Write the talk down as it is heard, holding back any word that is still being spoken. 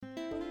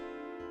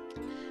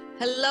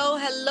Hello,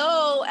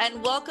 hello,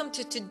 and welcome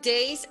to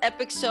today's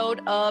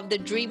episode of the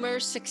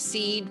Dreamers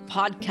Succeed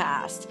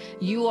podcast.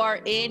 You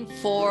are in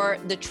for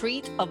the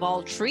treat of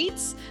all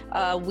treats.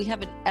 We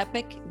have an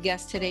epic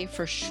guest today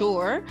for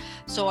sure.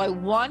 So I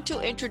want to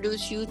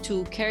introduce you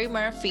to Kerry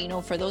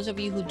Marraffino. For those of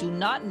you who do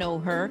not know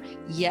her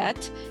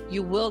yet,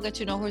 you will get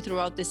to know her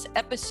throughout this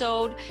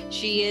episode.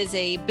 She is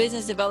a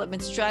business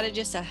development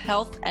strategist, a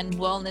health and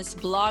wellness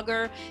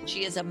blogger.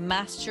 She is a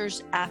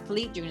master's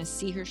athlete. You're going to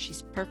see her.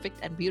 She's perfect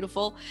and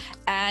beautiful.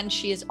 And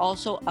she is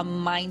also a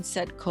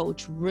mindset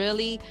coach,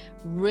 really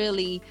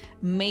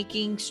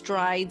making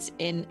strides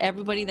in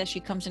everybody that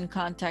she comes in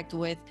contact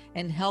with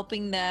and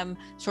helping them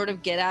sort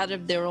of get out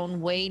of their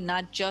own way,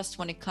 not just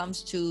when it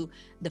comes to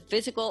the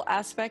physical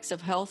aspects of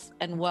health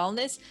and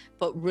wellness,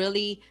 but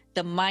really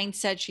the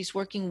mindset. She's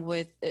working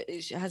with,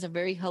 she has a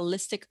very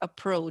holistic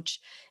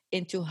approach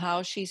into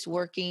how she's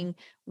working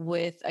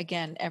with,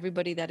 again,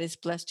 everybody that is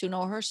blessed to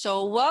know her.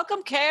 So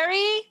welcome,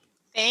 Kerry.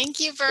 Thank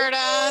you,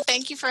 Berta.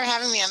 Thank you for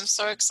having me. I'm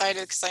so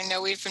excited because I know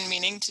we've been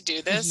meaning to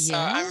do this. So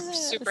I'm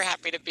super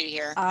happy to be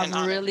here and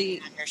honored to be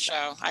on your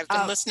show. I've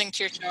been listening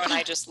to your show and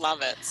I just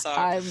love it. So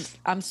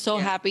I'm so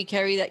happy,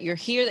 Kerry, that you're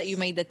here, that you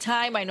made the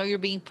time. I know you're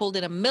being pulled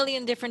in a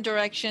million different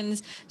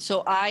directions.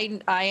 So I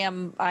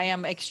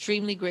am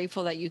extremely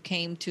grateful that you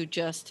came to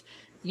just,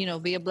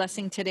 be a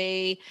blessing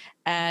today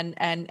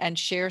and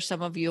share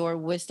some of your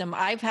wisdom.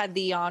 I've had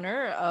the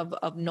honor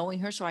of knowing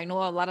her, so I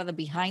know a lot of the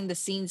behind the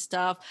scenes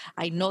stuff.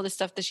 I know the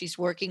stuff that she's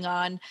working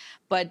on,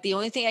 but the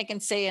only thing I can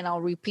say, and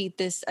I'll repeat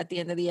this at the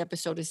end of the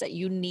episode, is that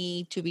you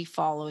need to be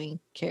following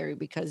Kerry,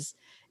 because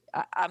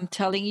I'm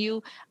telling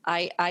you,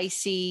 I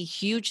see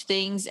huge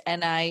things,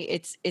 and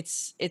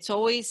it's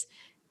always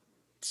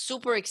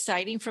super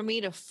exciting for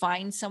me to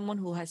find someone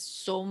who has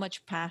so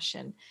much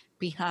passion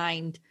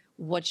behind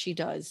what she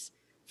does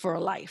for a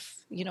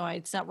life.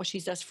 It's not what she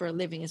does for a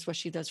living, it's what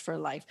she does for a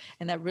life.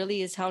 And that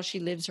really is how she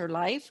lives her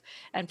life.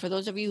 And for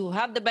those of you who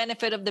have the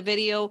benefit of the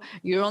video,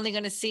 you're only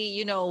going to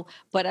see,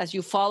 but as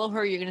you follow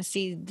her, you're going to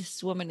see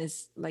this woman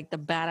is like the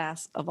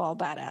badass of all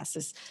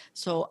badasses.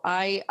 So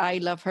I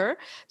love her.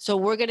 So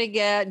we're going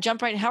to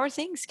jump right. How are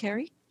things,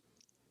 Kerry?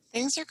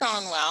 things are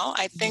going well.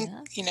 I think,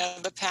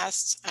 the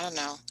past, I don't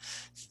know,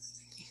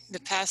 the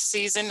past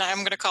season, I'm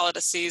going to call it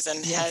a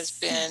season, has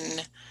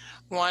been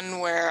one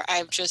where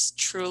I've just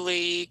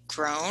truly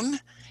grown.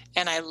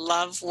 And I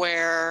love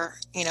where,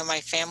 my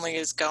family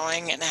is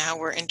going and how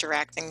we're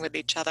interacting with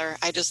each other.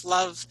 I just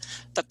love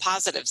the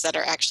positives that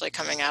are actually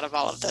coming out of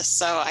all of this.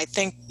 So I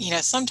think,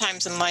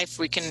 sometimes in life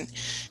we can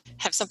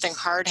have something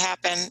hard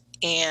happen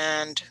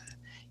and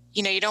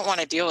you don't want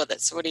to deal with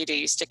it. So what do?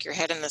 You stick your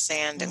head in the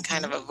sand and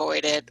kind of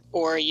avoid it,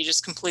 or you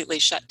just completely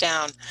shut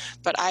down.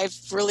 But I've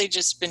really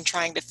just been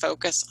trying to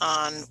focus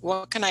on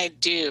what can I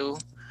do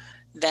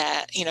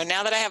that,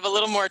 now that I have a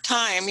little more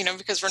time,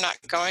 because we're not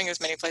going as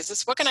many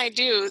places, what can I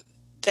do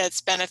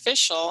that's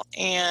beneficial?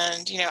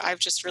 And, I've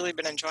just really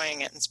been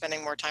enjoying it and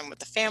spending more time with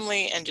the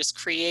family and just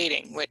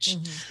creating, which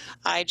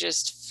I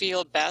just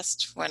feel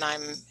best when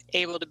I'm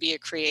able to be a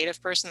creative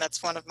person.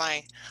 That's one of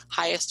my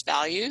highest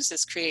values,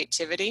 is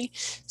creativity.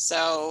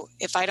 So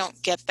if I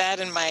don't get that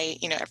in my,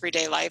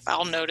 everyday life,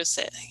 I'll notice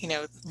it.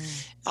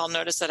 I'll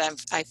notice that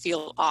I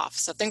feel off.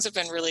 So things have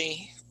been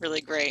really,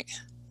 really great.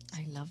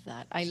 I love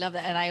that.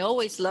 And I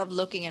always love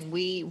looking. And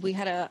we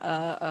had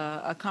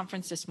a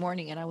conference this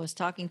morning, and I was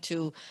talking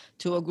to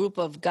a group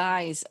of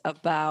guys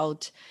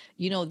about,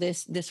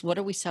 this, what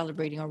are we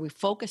celebrating? Are we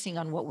focusing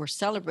on what we're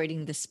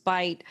celebrating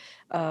despite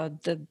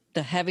the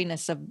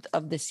heaviness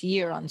of this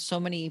year on so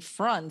many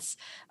fronts,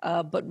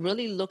 but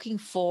really looking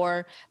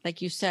for,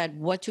 like you said,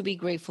 what to be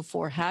grateful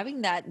for,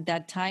 having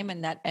that time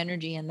and that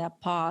energy and that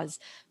pause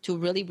to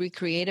really be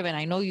creative. And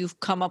I know you've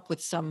come up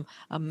with some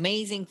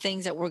amazing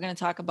things that we're going to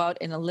talk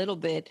about in a little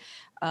bit,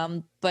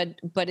 but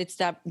it's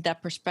that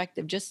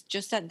perspective,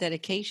 just that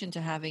dedication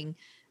to having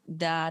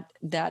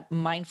that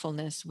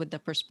mindfulness with the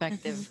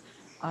perspective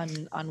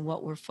on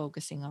what we're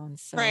focusing on.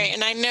 So. Right.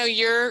 And I know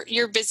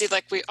you're busy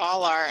like we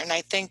all are. And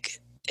I think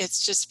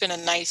it's just been a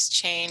nice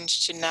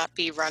change to not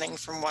be running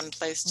from one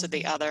place to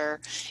the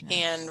other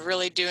and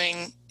really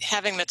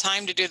having the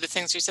time to do the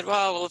things you said,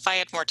 well, if I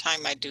had more time,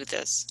 I'd do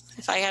this.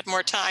 If I had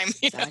more time,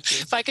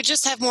 if I could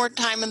just have more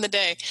time in the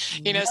day,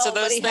 so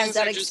those things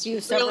are just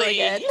really,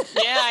 yeah,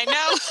 I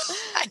know.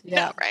 I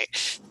know, right.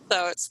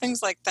 So it's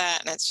things like that.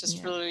 And it's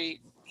just really,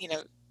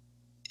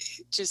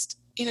 just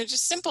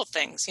simple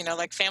things,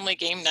 like family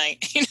game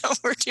night,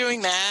 we're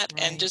doing that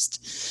and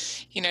just,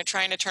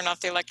 trying to turn off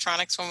the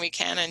electronics when we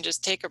can and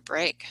just take a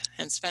break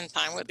and spend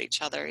time with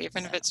each other,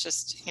 even if it's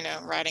just,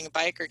 riding a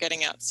bike or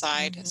getting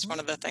outside. It's one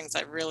of the things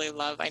I really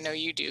love. I know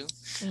you do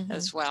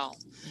as well,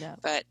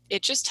 but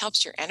it just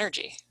helps your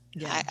energy.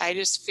 I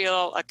just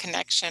feel a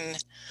connection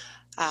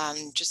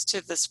just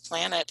to this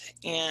planet,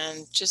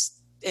 and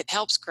just it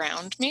helps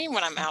ground me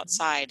when I'm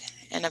outside.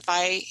 And if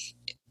I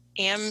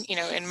am,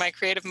 in my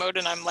creative mode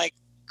and I'm like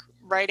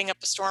writing up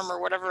a storm or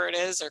whatever it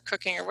is, or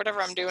cooking or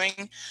whatever I'm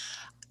doing,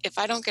 if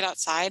I don't get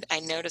outside, I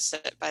notice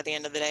it by the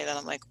end of the day that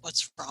I'm like,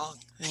 what's wrong?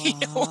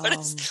 Wow.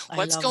 I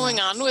What's love going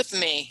that. on with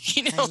me?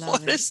 I love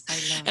What it. is, I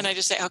love and it. I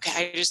just say, okay,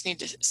 I just need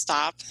to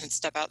stop and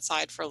step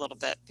outside for a little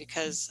bit,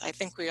 because I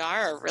think we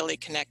are really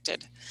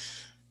connected.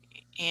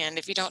 And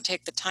if you don't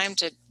take the time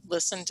to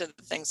listen to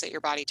the things that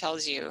your body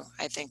tells you,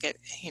 I think it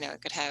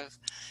could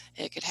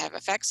have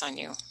effects on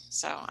you.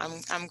 So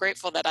I'm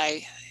grateful that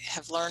I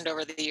have learned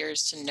over the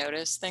years to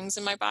notice things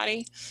in my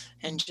body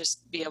and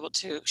just be able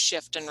to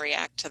shift and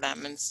react to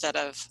them, instead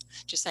of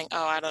just saying,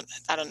 oh, I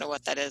don't know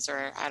what that is,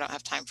 or I don't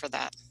have time for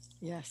that.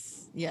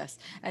 Yes, yes.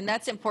 And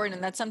that's important.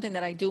 And that's something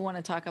that I do want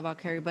to talk about,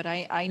 Carrie. But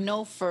I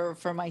know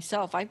for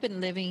myself, I've been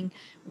living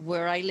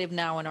where I live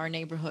now in our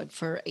neighborhood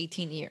for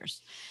 18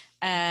 years.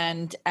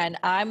 And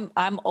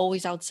I'm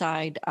always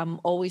outside. I'm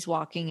always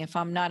walking. If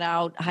I'm not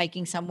out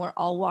hiking somewhere,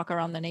 I'll walk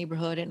around the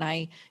neighborhood. And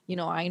I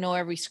know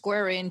every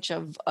square inch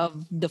of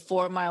the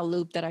 4 mile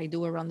loop that I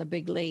do around the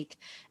big lake.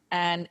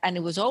 And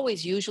it was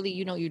always usually,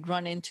 you'd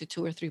run into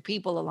 2 or 3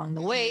 people along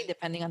the way,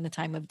 depending on the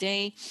time of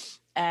day.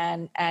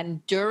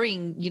 And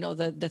during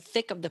the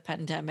thick of the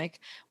pandemic,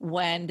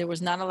 when there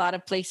was not a lot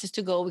of places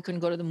to go, we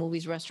couldn't go to the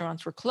movies,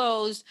 restaurants were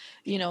closed.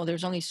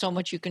 There's only so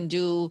much you can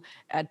do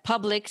at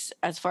Publix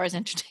as far as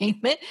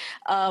entertainment.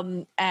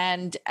 And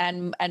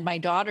my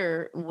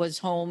daughter was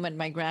home, and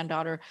my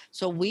granddaughter,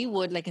 so we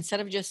would, like,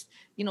 instead of just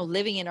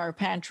living in our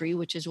pantry,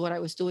 which is what I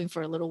was doing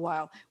for a little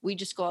while, we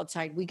just go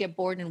outside. We get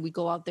bored and we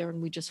go out there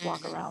and we just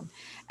walk around.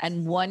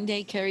 And one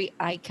day, Carrie,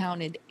 I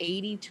counted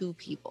 82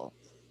 people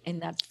in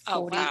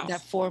Oh, wow.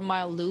 that 4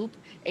 mile loop.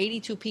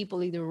 82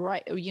 people, either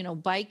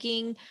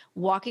biking,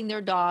 walking their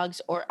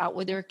dogs, or out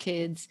with their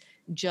kids,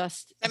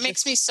 That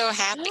makes me so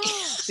happy.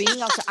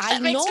 being outside.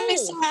 That makes me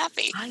so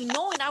happy. I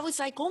know. And I was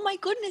like, oh my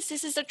goodness,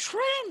 this is a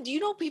trend.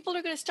 People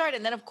are going to start.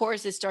 And then, of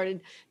course, it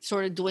started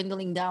sort of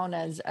dwindling down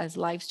as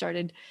life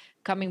started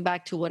coming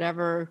back to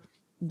whatever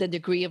the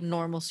degree of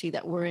normalcy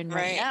that we're in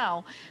right Right.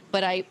 now.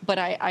 But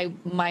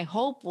my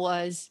hope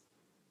was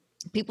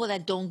people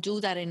that don't do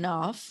that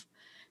enough,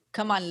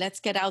 come on, let's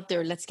get out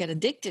there, let's get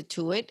addicted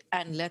to it,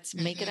 and let's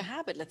make it a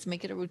habit, let's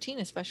make it a routine,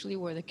 especially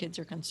where the kids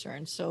are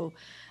concerned. So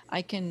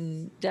I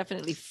can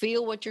definitely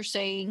feel what you're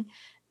saying,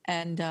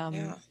 and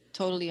Yeah.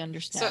 totally So,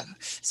 understand.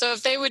 so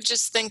if they would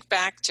just think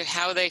back to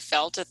how they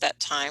felt at that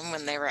time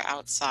when they were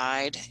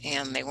outside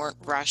and they weren't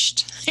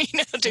rushed,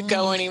 to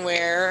go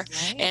anywhere,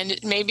 Right. and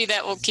maybe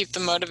that will keep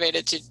them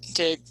motivated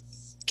to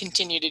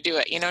continue to do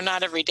it.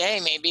 Not every day,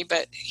 maybe,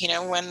 but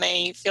when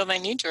they feel they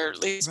need to, or at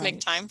least make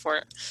Right. time for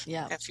it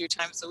Yeah. a few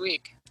times a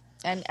week.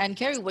 And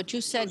Carrie, what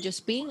you said,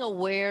 just being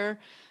aware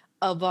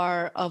of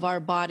our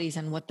bodies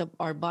and what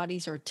our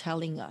bodies are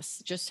telling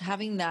us, just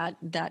having that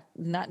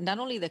not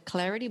only the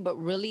clarity, but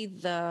really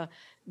the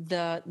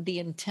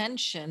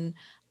intention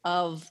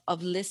of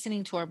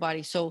listening to our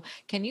body. So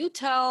can you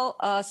tell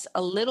us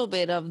a little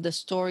bit of the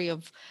story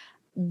of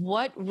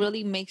what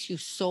really makes you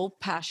so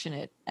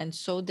passionate and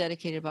so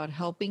dedicated about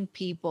helping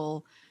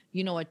people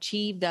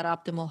achieve that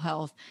optimal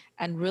health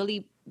and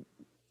really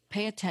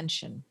pay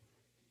attention?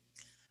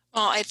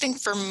 Well, I think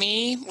for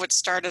me, what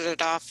started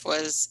it off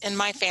was in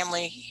my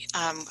family.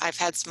 I've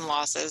had some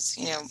losses.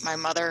 My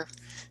mother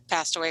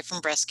passed away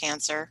from breast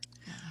cancer.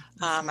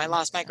 I'm I sorry to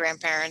lost hear my that.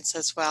 grandparents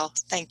as well.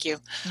 Thank you.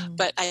 Mm.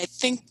 But I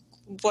think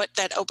what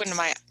that opened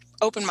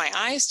my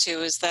eyes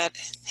to is that,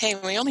 hey,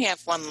 we only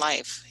have one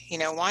life.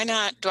 Why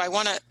not? Do I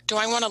want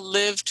to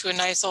live to a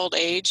nice old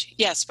age?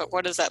 Yes, but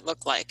what does that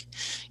look like?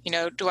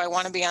 Do I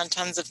want to be on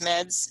tons of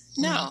meds?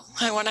 Mm. No,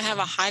 I want to have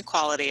a high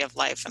quality of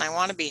life, and I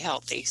want to be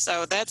healthy.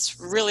 So that's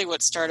really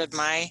what started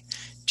my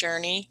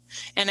journey.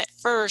 And at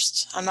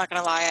first, I'm not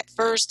going to lie, at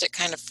first it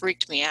kind of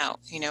freaked me out.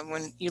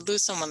 When you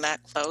lose someone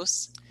that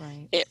close,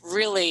 Right. it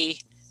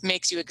really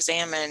makes you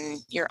examine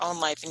your own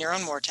life and your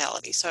own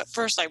mortality. So at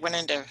first I went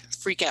into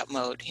freak out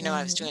mode.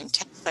 I was doing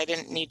tests I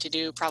didn't need to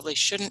do, probably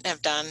shouldn't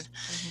have done,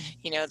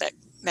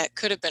 that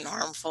could have been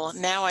harmful.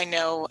 Now I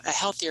know a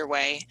healthier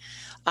way.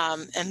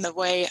 And the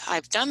way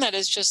I've done that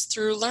is just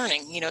through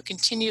learning,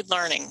 continued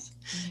learning,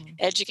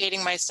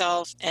 educating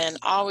myself, and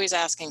always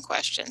asking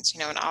questions,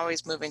 and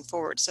always moving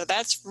forward. So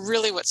that's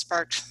really what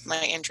sparked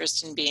my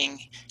interest in being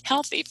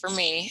healthy for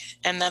me.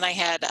 And then I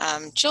had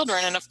children.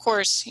 And of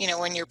course,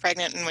 when you're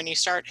pregnant and when you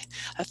start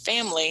a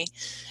family,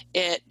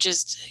 it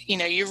just,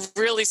 you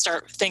really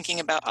start thinking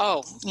about,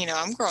 oh,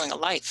 I'm growing a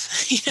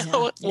life. Yeah.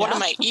 What Yeah.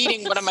 am I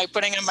eating? What am I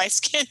putting on my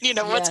skin?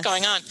 What's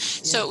going on?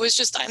 Yes. So it Yes. was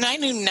just, and I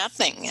knew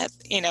nothing at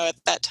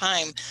that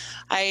time.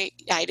 I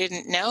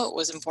didn't know it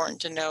was important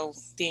to know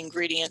the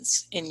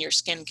ingredients in your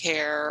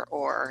skincare,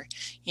 or,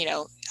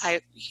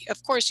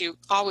 of course you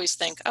always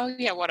think, oh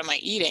yeah, what am I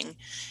eating?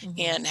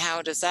 And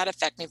how does that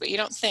affect me? But you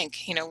don't think,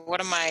 what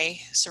am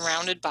I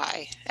surrounded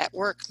by at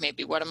work?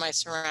 Maybe what am I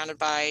surrounded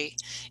by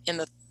in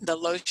the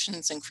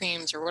lotions and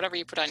creams or whatever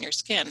you put on your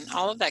skin?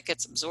 All of that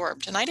gets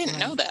absorbed. And I didn't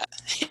know Right. that,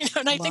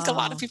 and I think a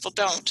lot of Wow. people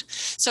don't.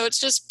 So it's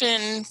just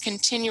been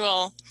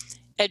continual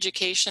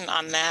education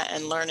on that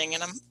and learning.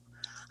 And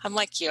I'm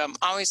like you, I'm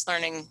always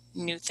learning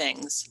new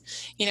things,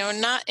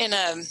 not in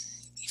a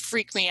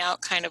freak me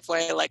out kind of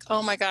way, like,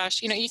 oh my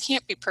gosh, you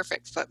can't be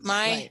perfect. But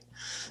my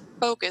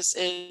focus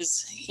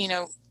is,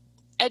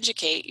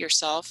 educate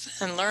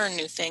yourself and learn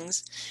new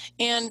things.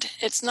 And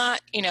it's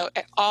not,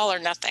 all or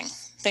nothing.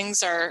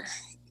 Things are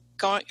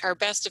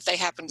best if they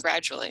happen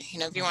gradually.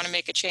 If you want to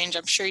make a change,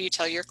 I'm sure you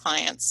tell your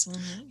clients,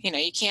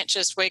 you can't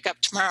just wake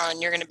up tomorrow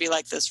and you're going to be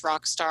like this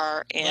rock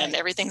star and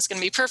everything's going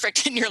to be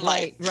perfect in your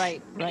life.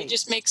 Right. You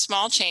just make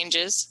small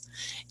changes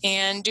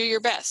and do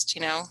your best.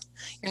 You're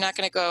not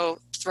going to go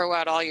throw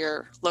out all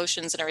your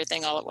lotions and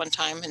everything all at one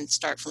time and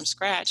start from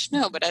scratch.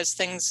 No, but as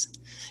things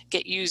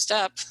get used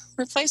up,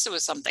 replace it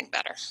with something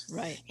better.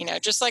 Right.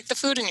 Just like the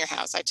food in your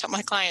house. I tell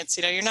my clients,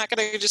 you're not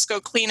going to just go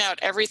clean out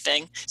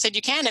everything. I said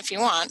you can if you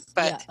want,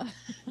 but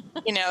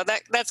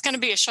that's going to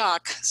be a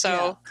shock.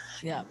 So,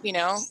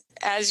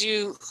 as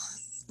you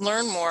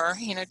learn more,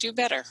 do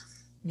better.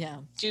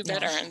 Do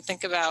better and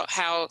think about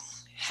how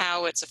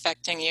it's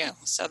affecting you.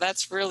 So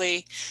that's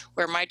really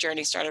where my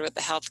journey started with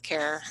the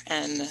healthcare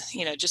and,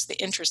 just the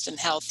interest in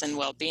health and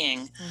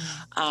well-being.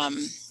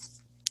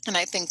 And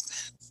I think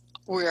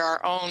we're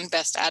our own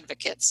best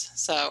advocates.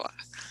 So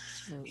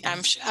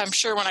I'm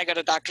sure when I go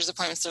to doctor's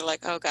appointments, they're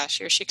like, oh gosh,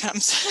 here she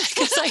comes.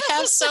 Because I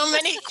have so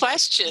many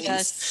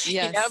questions,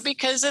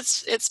 because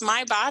it's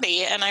my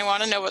body and I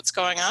want to know what's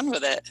going on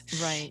with it.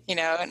 Right.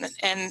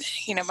 And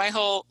my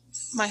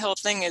whole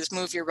thing is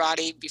move your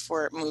body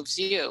before it moves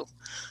you.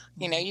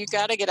 You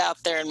got to get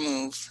out there and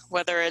move,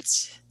 whether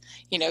it's,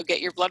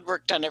 get your blood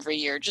work done every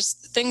year,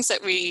 just things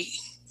that we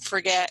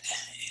forget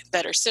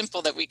that are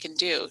simple that we can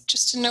do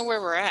just to know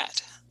where we're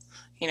at,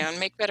 and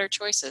make better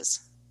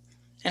choices.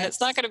 And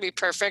it's not going to be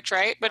perfect,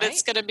 right? But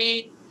it's going to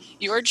be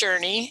your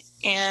journey.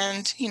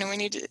 And, we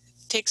need to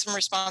take some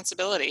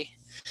responsibility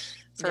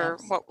for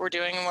what we're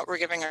doing and what we're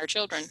giving our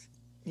children.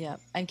 Yeah.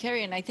 And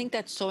Kerry, and I think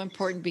that's so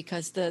important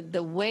because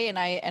the way, and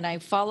I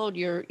followed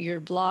your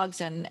blogs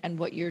and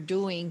what you're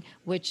doing,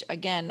 which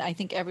again, I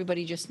think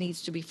everybody just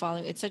needs to be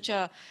following. It's such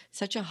a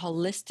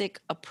holistic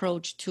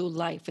approach to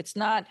life. It's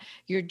not,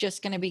 you're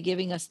just going to be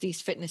giving us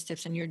these fitness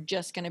tips and you're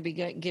just going to be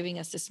giving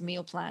us this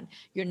meal plan.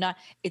 You're not,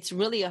 it's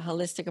really a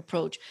holistic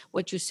approach.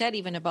 What you said,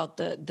 even about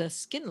the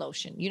skin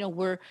lotion,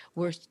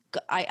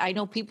 I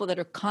know people that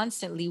are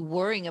constantly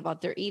worrying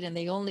about their eat and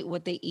they only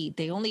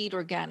eat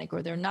organic,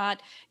 or they're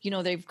not,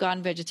 they've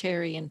gone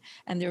vegetarian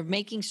and they're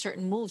making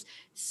certain moves,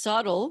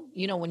 subtle,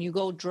 when you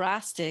go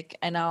drastic.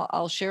 And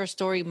I'll share a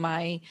story.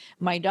 My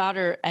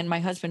daughter and my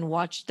husband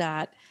watched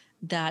that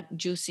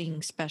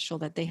juicing special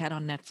that they had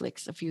on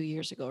Netflix a few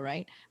years ago,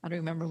 right? I don't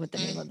remember what the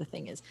name of the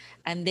thing is.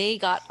 And they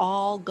got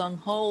all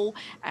gung-ho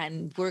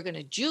and we're going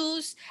to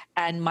juice.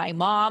 And my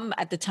mom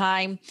at the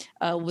time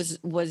was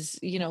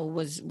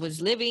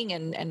living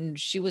and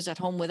she was at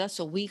home with us.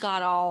 So we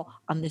got all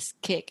on this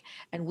kick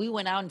and we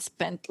went out and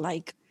spent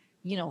like,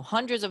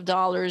 hundreds of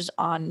dollars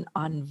on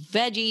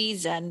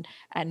veggies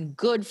and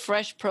good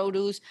fresh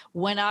produce,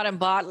 went out and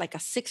bought like a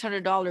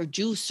 $600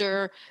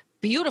 juicer,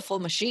 beautiful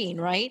machine,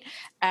 right?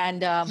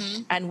 And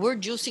and we're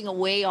juicing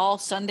away all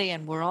Sunday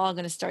and we're all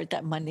going to start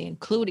that Monday,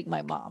 including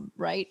my mom,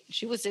 right?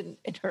 She was in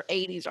her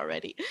 80s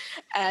already.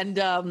 And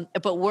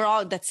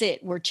but that's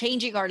it. We're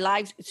changing our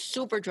lives. It's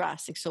super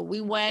drastic. So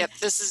we went. Yep,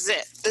 this is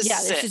it.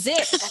 This is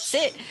it. That's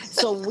it.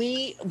 So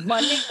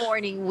Monday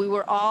morning,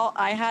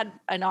 I had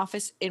an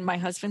office in my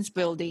husband's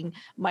building.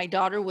 My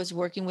daughter was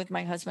working with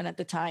my husband at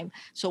the time.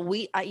 So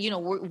we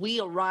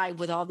arrived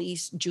with all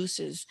these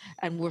juices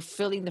and we're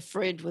filling the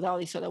fridge with all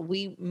these, so that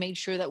we made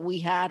sure that we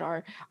had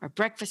our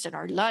breakfast and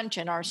our lunch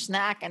and our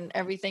snack and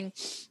everything.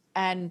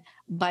 And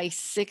by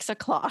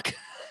 6:00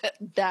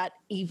 that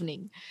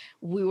evening,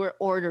 we were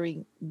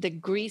ordering the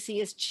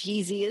greasiest,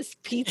 cheesiest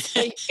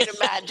pizza you can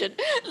imagine.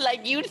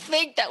 Like, you'd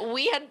think that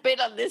we had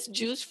been on this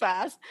juice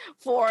fast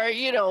for,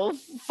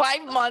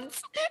 5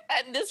 months.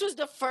 And this was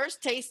the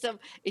first taste of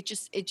it.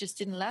 Just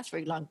didn't last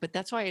very long. But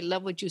that's why I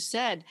love what you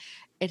said.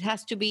 It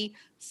has to be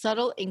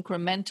subtle,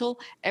 incremental.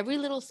 Every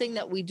little thing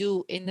that we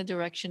do in the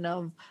direction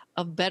of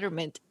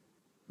betterment,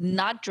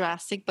 not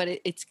drastic, but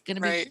it's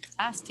going to be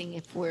lasting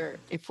if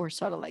we're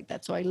subtle like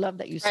that. So I love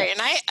that you said.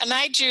 Right, and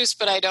I juice,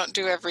 but I don't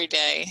do every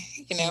day.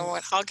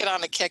 I'll get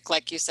on a kick,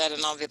 like you said,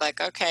 and I'll be like,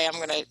 okay, I'm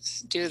going to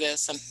do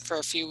this, and for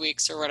a few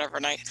weeks or whatever.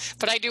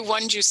 But I do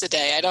one juice a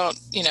day. I don't,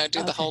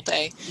 do the whole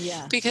day.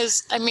 Yeah.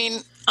 Because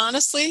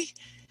honestly,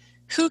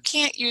 who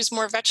can't use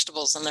more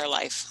vegetables in their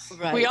life?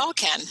 Right. We all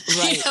can.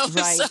 Right.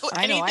 So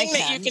anything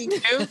that you can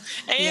do,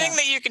 anything Yeah.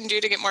 that you can do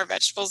to get more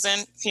vegetables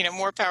in,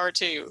 more power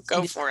to you.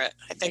 Go for it.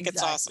 I think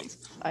it's awesome.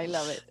 I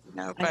love it.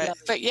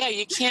 But yeah,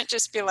 you can't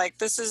just be like,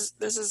 this is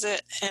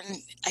it.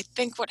 And I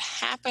think what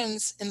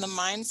happens in the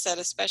mindset,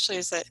 especially,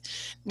 is that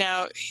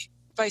now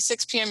by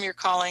 6 p.m. you're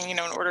calling, and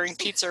ordering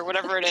pizza or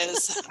whatever it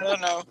is. I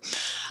don't know.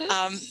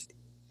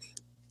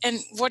 And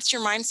what's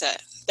your mindset?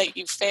 That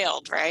you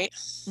failed, right?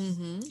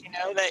 Mm-hmm.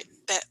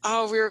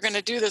 That we were going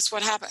to do this.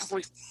 What happened?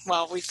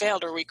 We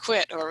failed, or we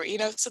quit, or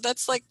so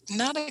that's like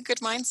not a good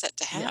mindset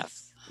to have.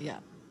 Yeah.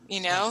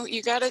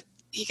 You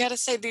gotta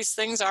say these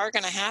things are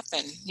going to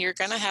happen. You're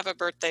going to have a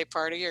birthday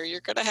party, or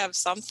you're going to have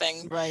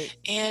something, right?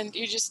 And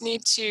you just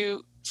need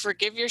to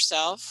forgive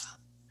yourself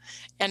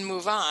and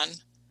move on,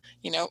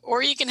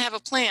 or you can have a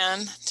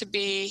plan to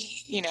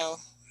be,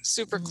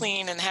 super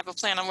clean and have a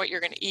plan on what you're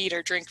going to eat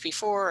or drink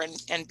before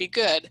and be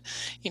good,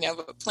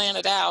 but plan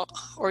it out.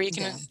 Or you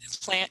can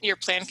your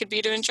plan could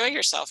be to enjoy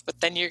yourself,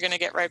 but then you're going to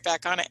get right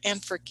back on it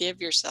and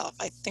forgive yourself.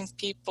 I think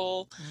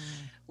people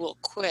will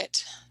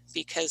quit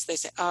because they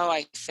say, oh,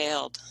 I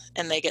failed.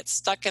 And they get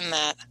stuck in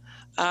that,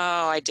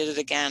 oh, I did it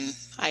again.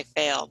 I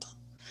failed.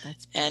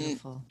 That's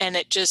beautiful. And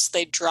it just,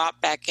 they drop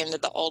back into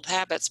the old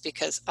habits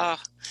because,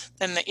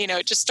 then,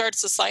 it just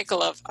starts a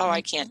cycle of, oh,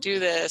 I can't do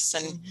this.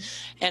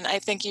 And I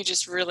think you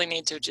just really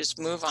need to just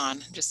move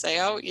on. Just say,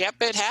 oh, yep,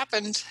 it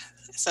happened.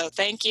 So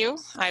thank you.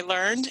 I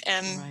learned,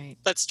 and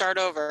let's start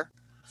over.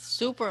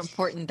 Super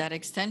important, that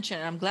extension.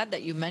 And I'm glad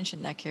that you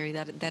mentioned that, Kerry,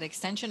 that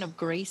extension of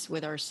grace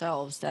with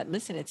ourselves, that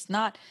listen, it's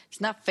not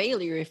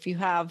failure. If you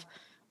have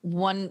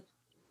one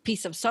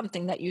piece of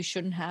something that you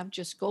shouldn't have,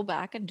 just go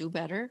back and do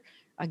better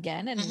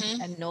again,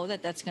 and know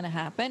that that's going to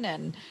happen,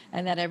 and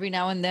that every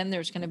now and then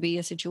there's going to be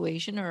a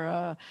situation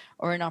or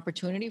an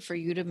opportunity for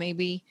you to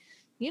maybe,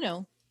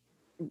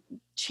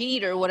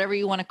 cheat or whatever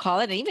you want to call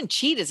it. And even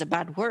cheat is a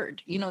bad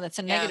word. That's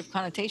a negative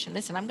connotation.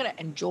 Listen, I'm going to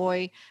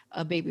enjoy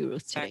a baby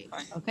Ruth today.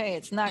 Okay.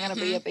 It's not going to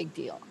be a big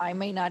deal. I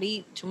may not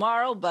eat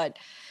tomorrow, but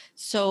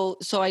so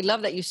I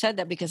love that you said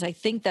that, because I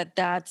think that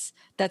that's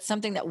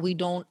something that we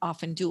don't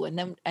often do. And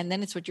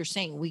then it's what you're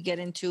saying. We get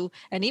into,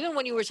 and even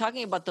when you were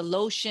talking about the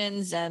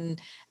lotions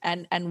and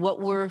what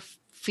we're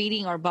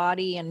feeding our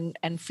body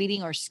and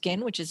feeding our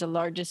skin, which is the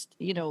largest,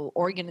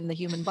 organ in the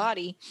human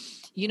body,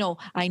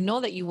 I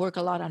know that you work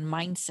a lot on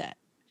mindset.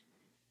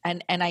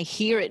 And I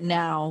hear it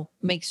now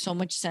makes so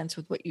much sense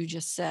with what you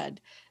just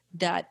said,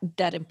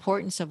 that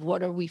importance of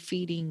what are we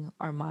feeding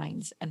our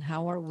minds, and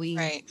how are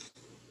we,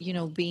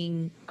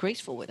 being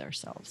graceful with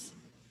ourselves.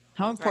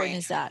 How important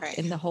is that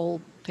in the whole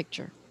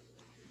picture?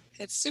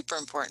 It's super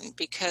important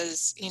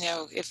because,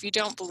 if you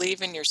don't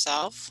believe in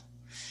yourself,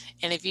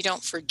 and if you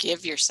don't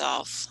forgive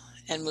yourself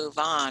and move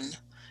on,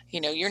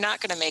 you're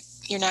not going to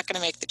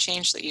make the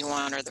change that you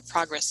want or the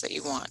progress that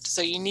you want.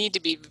 So you need to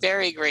be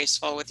very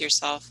graceful with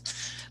yourself,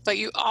 but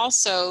you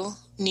also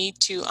need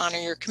to honor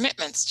your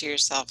commitments to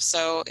yourself.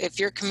 So if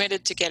you're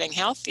committed to getting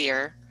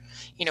healthier,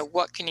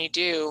 what can you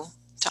do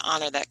to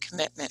honor that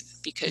commitment?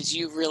 Because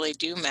you really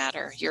do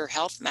matter. Your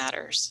health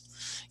matters,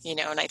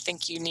 and I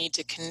think you need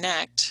to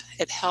connect.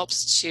 It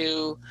helps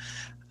to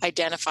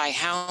identify,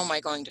 how am I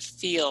going to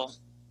feel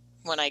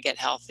when I get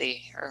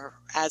healthy, or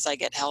as I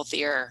get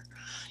healthier,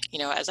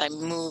 as I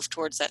move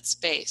towards that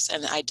space,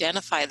 and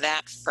identify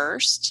that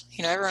first.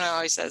 Everyone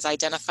always says,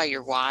 identify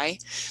your why,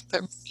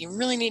 but you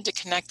really need to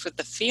connect with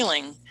the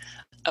feeling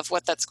of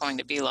what that's going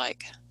to be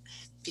like.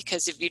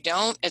 Because if you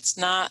don't, it's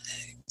not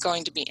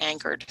going to be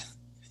anchored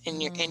in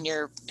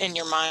your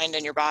mind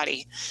and your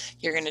body.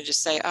 You're going to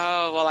just say,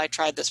 oh, well, I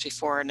tried this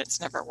before and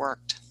it's never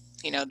worked.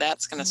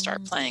 That's going to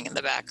start playing in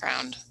the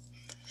background.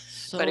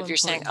 But if you're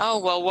saying, oh,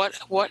 well,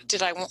 why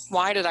did I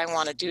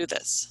want to do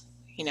this?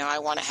 I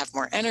want to have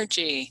more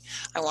energy.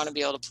 I want to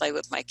be able to play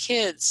with my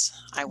kids.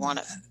 I want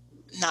to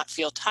not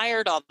feel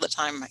tired all the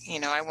time.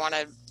 I want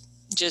to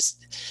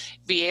just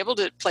be able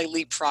to play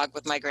leapfrog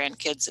with my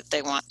grandkids if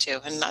they want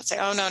to, and not say,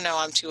 oh, no,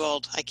 I'm too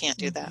old. I can't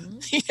do that.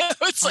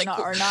 It's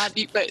or not,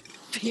 but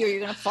here you're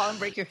going to fall and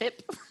break your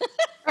hip.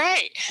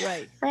 Right.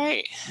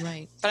 Right.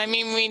 But I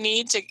mean, we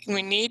need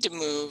to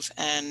move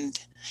and,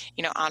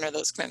 honor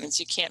those commitments.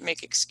 You can't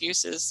make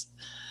excuses.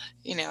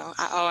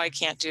 I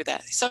can't do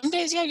that. Some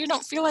days, you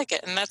don't feel like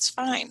it, and that's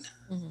fine.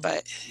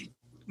 But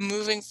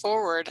moving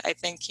forward, I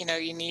think, you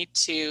need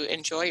to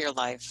enjoy your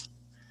life.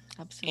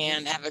 Absolutely.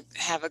 And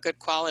have a good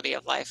quality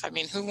of life. I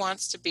mean, who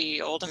wants to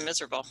be old and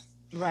miserable?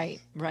 Right.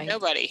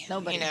 Nobody.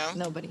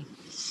 Nobody.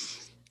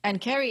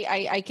 And Kerry,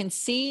 I can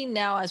see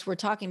now as we're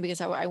talking, because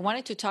I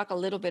wanted to talk a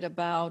little bit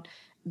about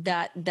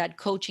that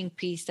coaching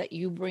piece that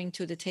you bring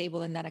to the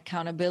table, and that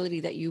accountability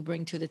that you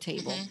bring to the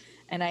table.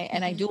 And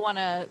I do want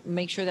to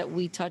make sure that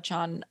we touch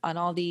on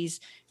all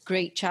these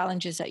great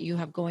challenges that you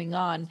have going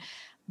on.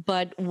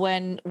 But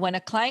when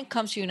a client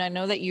comes to you, and I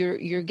know that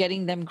you're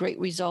getting them great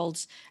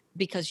results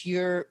because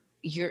you're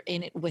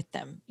in it with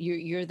them.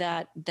 You're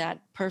that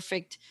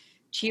perfect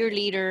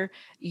cheerleader.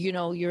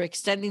 You're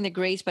extending the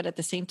grace, but at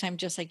the same time,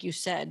 just like you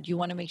said, you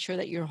want to make sure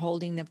that you're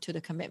holding them to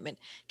the commitment.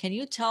 Can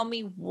you tell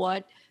me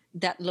what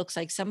that looks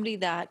like? Somebody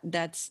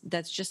that's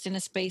just in a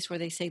space where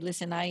they say,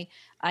 listen, I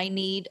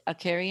need a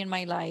Kerry in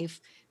my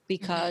life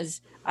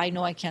because I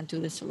know I can't do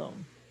this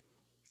alone.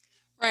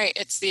 Right.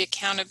 It's the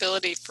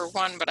accountability for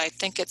one, but I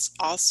think it's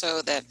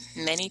also that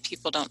many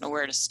people don't know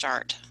where to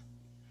start.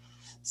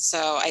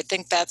 So I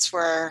think that's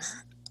where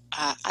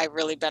I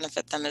really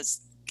benefit them,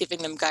 is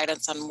giving them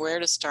guidance on where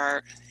to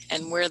start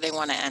and where they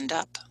want to end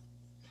up.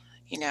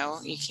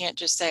 You can't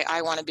just say,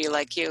 I want to be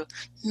like you.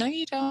 No,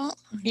 you don't.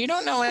 You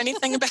don't know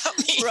anything about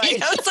me. Right.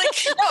 It's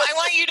like, no, I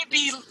want you to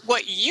be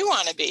what you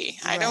want to be.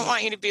 I don't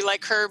want you to be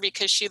like her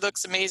because she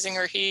looks amazing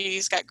or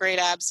he's got great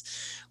abs.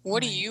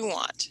 What do you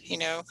want?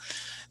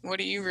 What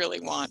do you really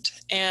want?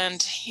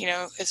 And,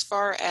 as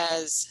far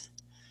as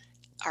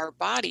our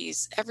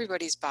bodies,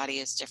 everybody's body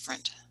is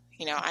different.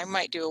 I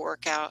might do a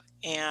workout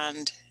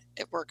and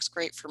it works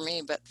great for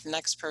me, but the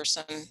next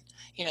person,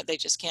 they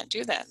just can't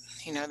do that.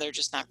 They're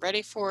just not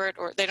ready for it,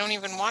 or they don't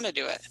even want to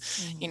do it.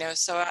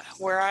 So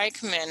where I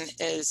come in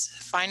is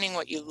finding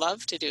what you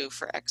love to do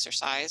for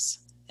exercise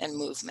and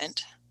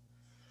movement.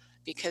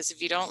 Because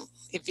if you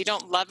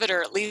don't love it,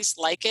 or at least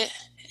like it,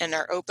 and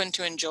are open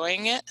to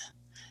enjoying it,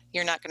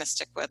 you're not going to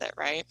stick with it,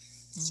 right?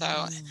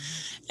 So,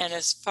 and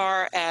as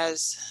far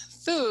as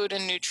food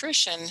and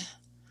nutrition,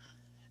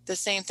 the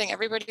same thing.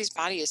 Everybody's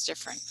body is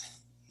different.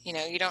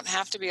 You don't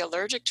have to be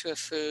allergic to a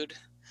food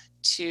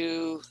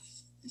to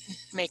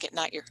make it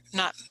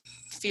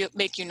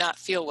make you not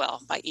feel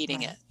well by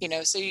eating it.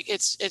 So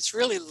it's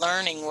really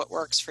learning what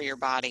works for your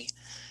body,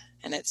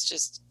 and it's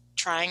just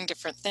trying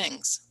different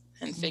things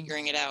and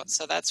figuring it out.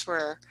 So that's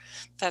where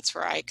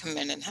I come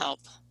in and help,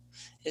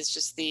 is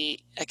just the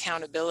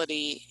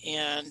accountability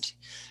and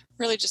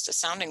really just a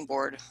sounding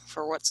board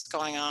for what's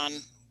going on,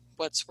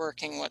 what's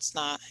working, what's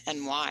not,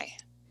 and why,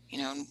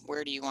 and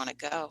where do you want to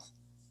go?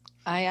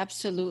 I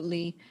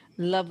absolutely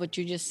love what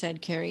you just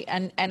said, Kerry.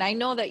 And I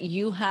know that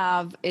you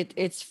have it.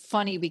 It's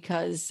funny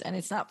because, and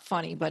it's not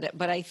funny, but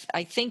I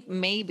think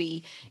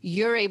maybe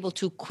you're able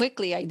to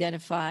quickly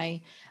identify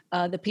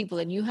the people,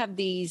 and you have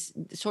these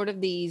sort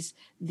of these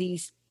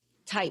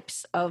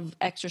types of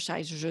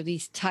exercisers or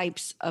these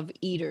types of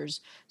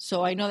eaters.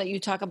 So I know that you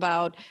talk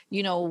about,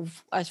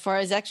 as far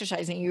as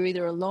exercising, you're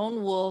either a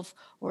lone wolf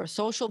or a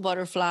social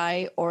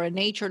butterfly or a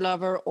nature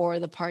lover or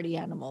the party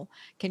animal.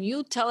 Can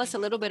you tell us a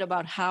little bit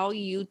about how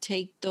you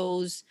take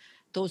those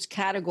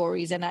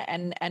categories?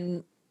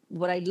 And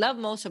what I love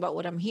most about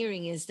what I'm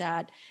hearing is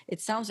that it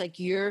sounds like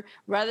you're,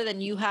 rather than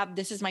you have,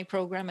 this is my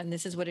program and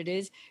this is what it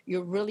is,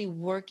 you're really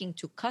working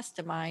to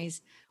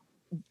customize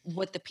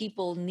what the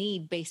people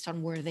need based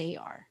on where they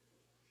are.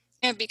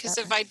 Yeah, because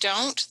if I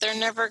don't, they're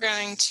never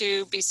going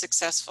to be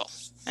successful.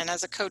 And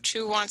as a coach,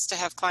 who wants to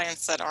have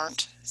clients that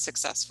aren't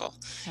successful?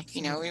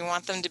 Absolutely. We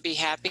want them to be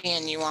happy,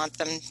 and you want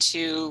them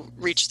to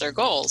reach their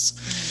goals.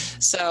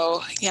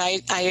 So, yeah,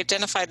 I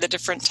identified the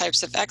different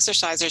types of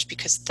exercisers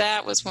because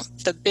that was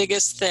the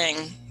biggest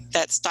thing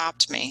that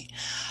stopped me.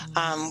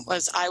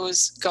 Was I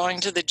was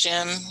going to the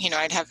gym.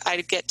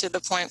 I'd get to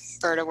the point,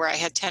 Berta, where I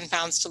had 10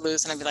 pounds to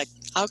lose, and I'd be like,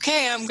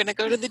 okay, I'm going to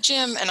go to the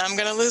gym and I'm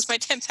going to lose my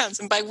 10 pounds.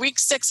 And by week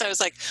 6, I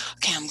was like,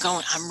 okay,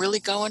 I'm really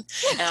going,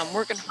 and I'm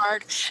working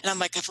hard. And I'm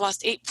like, I've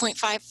lost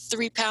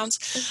 8.53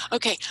 pounds.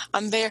 Okay,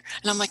 I'm there.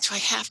 And I'm like, do I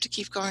have to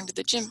keep going to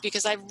the gym?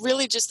 Because I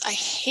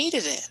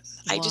hated it.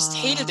 I just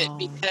hated it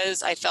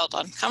because I felt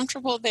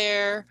uncomfortable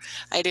there.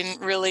 I didn't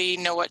really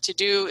know what to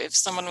do if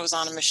someone was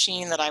on a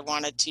machine that I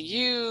wanted to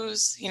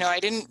use. I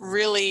didn't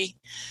really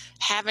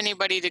have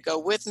anybody to go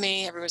with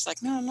me. Everyone's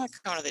like, no, I'm not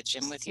going to the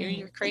gym with you.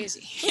 You're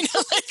crazy.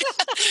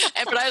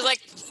 But I was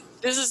like,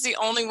 this is the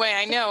only way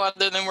I know,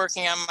 other than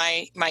working on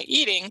my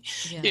eating,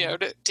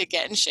 to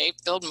get in shape,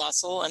 build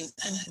muscle.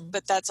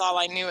 But that's all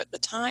I knew at the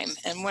time.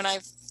 And when I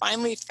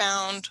finally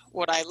found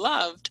what I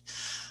loved,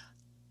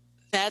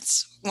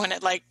 that's when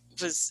it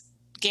was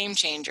game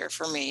changer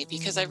for me,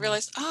 because I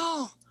realized,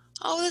 oh,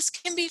 this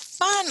can be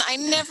fun. I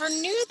never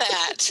knew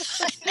that.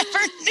 I never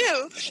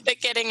knew that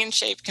getting in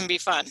shape can be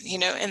fun,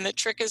 and the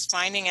trick is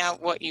finding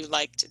out what you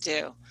like to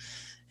do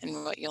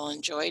and what you'll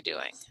enjoy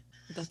doing.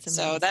 That's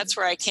amazing. So that's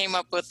where I came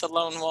up with the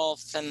lone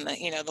wolf, and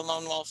the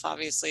lone wolf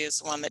obviously is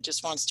the one that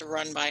just wants to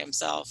run by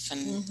himself,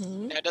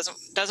 and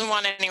doesn't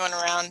want anyone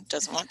around,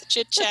 doesn't want the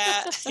chit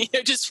chat,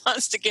 just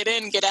wants to get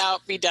in, get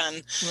out, be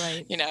done.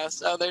 Right.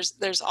 So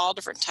there's all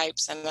different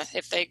types, and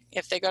if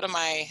they go to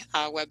my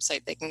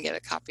website, they can get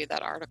a copy of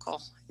that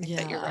article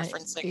that you're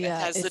referencing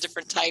that has the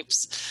different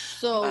types.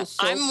 So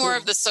I'm more cool.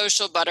 of the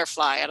social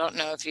butterfly. I don't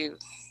know if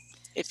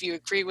you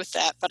agree with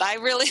that, but I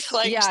really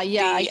like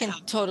I can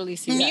totally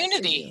see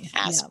community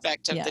that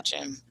aspect of the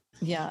gym.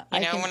 Yeah.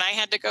 When I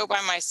had to go by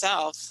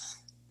myself,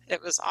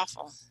 it was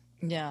awful.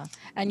 Yeah.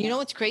 And you know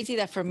what's crazy?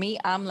 That for me,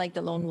 I'm like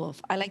the lone wolf.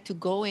 I like to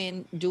go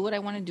in, do what I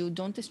want to do.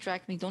 Don't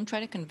distract me. Don't try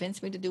to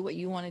convince me to do what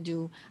you want to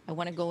do. I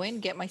want to go in,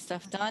 get my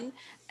stuff done,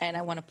 and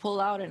I want to pull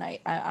out. And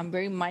I'm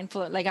very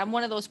mindful. Like, I'm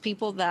one of those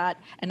people that,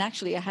 and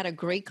actually, I had a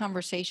great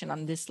conversation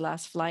on this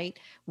last flight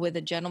with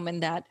a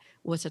gentleman that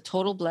was a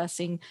total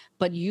blessing.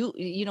 But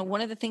one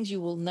of the things you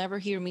will never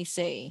hear me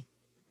say,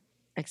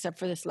 except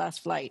for this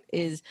last flight,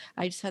 is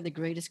I just had the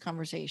greatest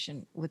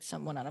conversation with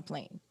someone on a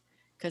plane.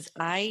 Because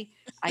I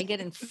get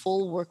in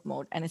full work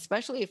mode. And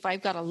especially if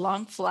I've got a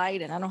long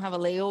flight and I don't have a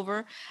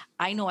layover,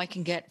 I know I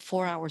can get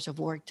 4 hours of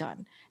work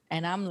done.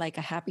 And I'm like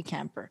a happy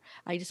camper.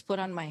 I just put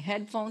on my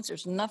headphones.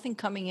 There's nothing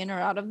coming in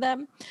or out of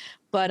them.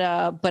 But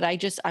I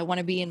want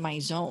to be in my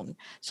zone.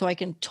 So I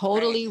can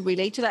totally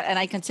relate to that. And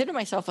I consider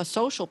myself a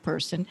social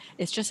person.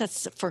 It's just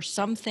that for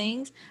some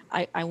things,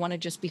 I want to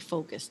just be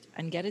focused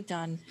and get it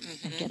done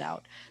and get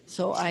out.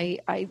 So I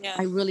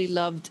really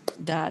loved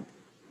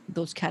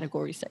those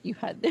categories that you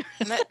had there.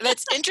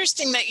 That's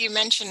interesting that you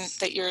mentioned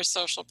that you're a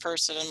social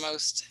person in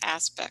most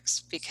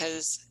aspects,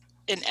 because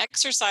in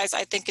exercise,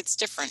 I think it's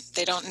different.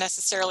 They don't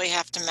necessarily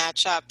have to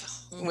match up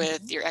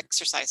with your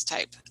exercise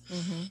type.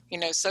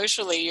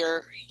 Socially,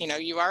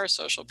 you are a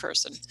social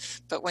person,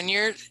 but when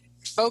you're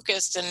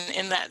focused and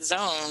in that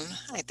zone,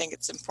 I think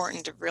it's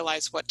important to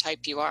realize what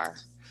type you are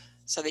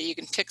so that you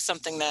can pick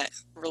something that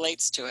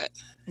relates to it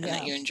and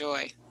that you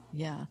enjoy.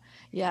 Yeah.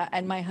 Yeah.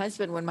 And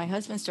when my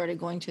husband started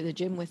going to the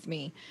gym with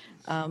me,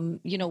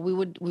 we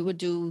would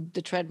do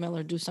the treadmill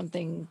or do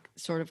something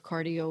sort of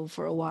cardio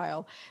for a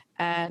while.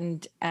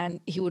 And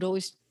he would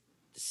always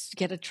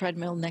get a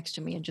treadmill next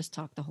to me and just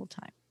talk the whole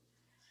time.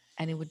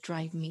 And it would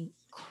drive me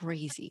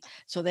crazy.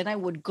 So then I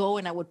would go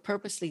and I would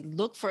purposely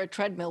look for a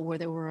treadmill where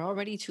there were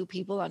already two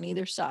people on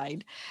either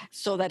side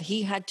so that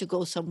he had to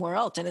go somewhere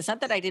else. And it's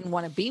not that I didn't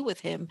want to be with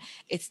him.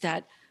 It's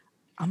that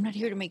I'm not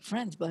here to make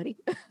friends, buddy.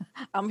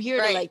 I'm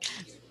here to like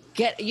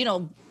get,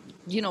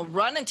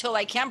 run until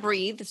I can't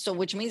breathe. So,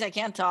 which means I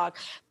can't talk,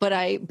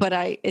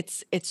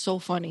 it's so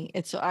funny.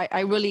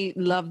 I really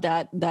love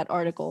that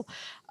article.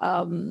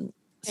 Thank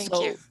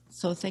you.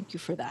 So thank you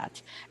for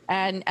that.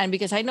 And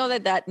because I know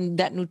that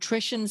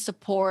nutrition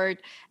support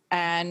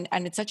and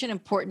it's such an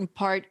important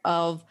part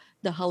of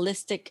the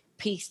holistic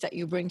piece that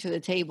you bring to the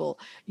table.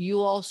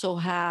 You also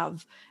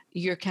have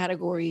your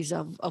categories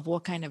of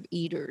what kind of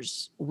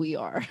eaters we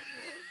are.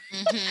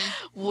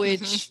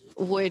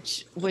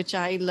 which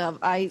I love.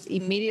 I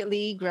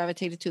immediately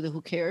gravitated to the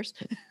who cares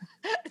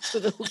to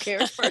the who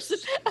cares person.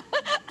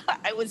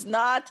 I was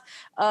not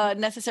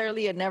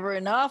necessarily a never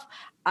enough.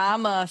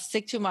 I'm a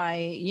stick to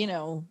my,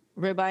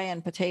 ribeye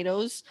and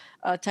potatoes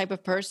type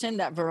of person,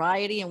 that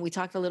variety. And we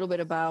talked a little bit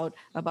about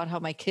how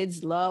my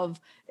kids love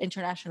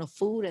international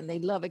food and they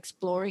love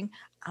exploring.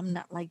 I'm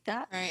not like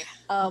that. Right.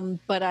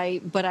 But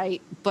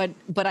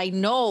I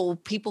know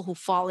people who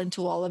fall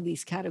into all of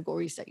these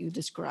categories that you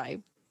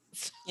describe.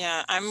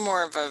 Yeah, I'm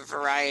more of a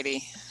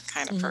variety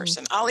kind of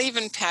person. I'll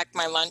even pack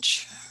my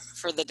lunch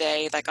for the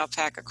day. Like I'll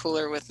pack a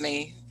cooler with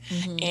me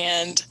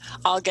and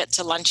I'll get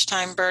to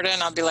lunchtime, Berta,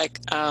 and I'll be like,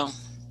 oh,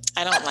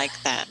 I don't like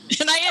that.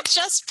 And I had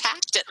just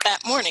packed it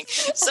that morning.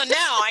 So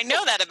now I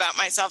know that about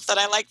myself, that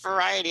I like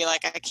variety.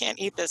 Like I can't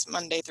eat this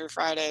Monday through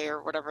Friday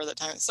or whatever the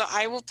time. So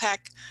I will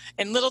pack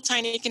in little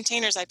tiny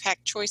containers. I pack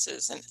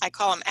choices and I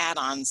call them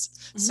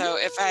add-ons. So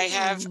if I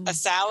have a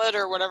salad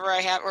or whatever I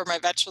have, or my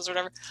vegetables or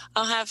whatever,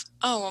 I'll have,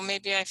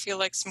 maybe I feel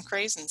like some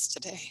craisins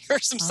today or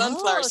some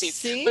sunflower seeds.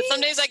 See? But some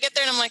days I get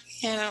there and I'm like,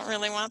 I don't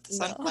really want the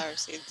sunflower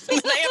seeds.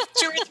 And then I have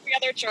 2 or 3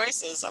 other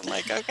choices. I'm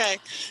like, okay.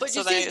 But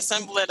so I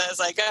assemble it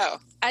as I go.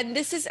 And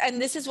this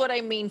is what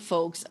I mean,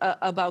 folks,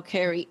 about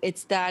Kerry.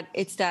 It's that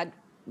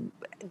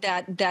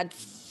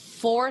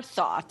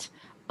forethought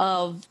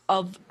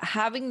of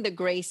having the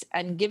grace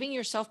and giving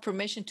yourself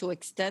permission to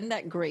extend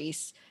that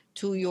grace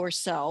to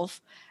yourself,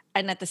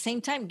 and at the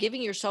same time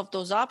giving yourself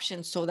those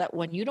options so that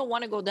when you don't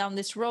want to go down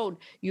this road,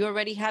 you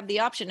already have the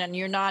option and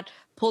you're not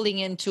pulling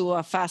into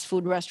a fast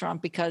food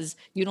restaurant because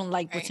you don't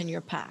like what's in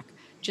your pack.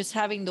 Just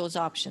having those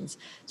options.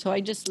 So I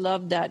just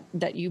love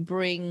that you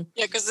bring.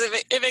 Yeah, because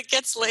if it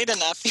gets late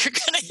enough, you're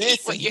gonna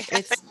eat what you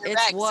have in your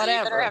bag,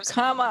 whatever. So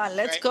come on,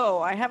 let's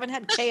go. I haven't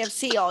had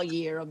KFC all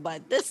year,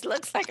 but this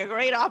looks like a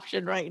great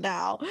option right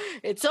now.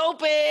 It's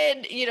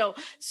open,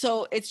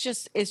 So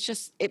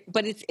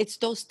but it's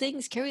those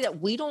things, Kerry,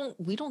 that we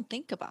don't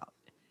think about.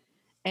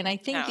 And I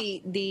think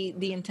the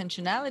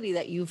intentionality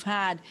that you've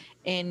had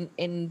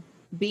in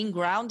being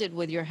grounded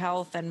with your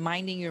health and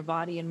minding your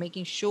body and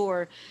making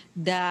sure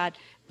that,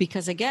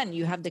 because again,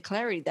 you have the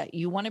clarity that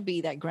you want to be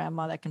that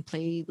grandma that can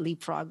play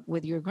leapfrog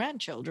with your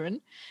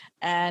grandchildren.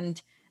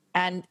 And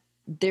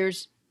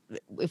there's,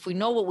 if we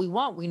know what we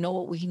want, we know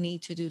what we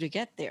need to do to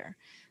get there.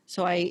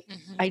 So I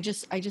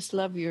just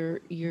love your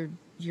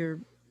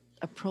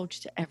approach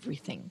to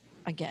everything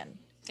again.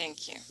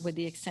 Thank you. With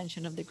the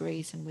extension of the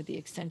grace and with the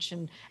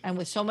extension and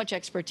with so much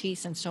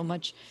expertise and so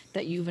much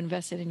that you've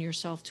invested in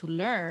yourself to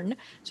learn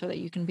so that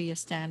you can be a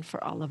stand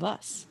for all of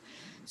us.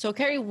 So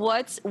Kerry,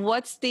 what's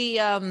the,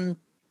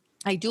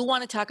 I do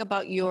want to talk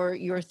about your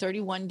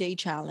 31-day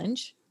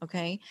challenge.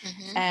 Okay.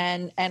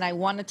 And I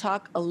want to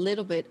talk a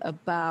little bit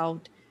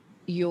about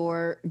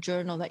your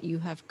journal that you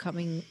have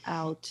coming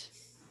out.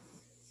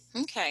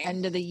 Okay.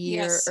 End of the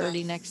year,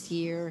 early next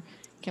year.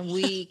 Can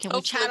we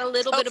chat a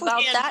little bit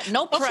about that?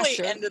 No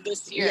pressure. End of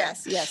this year.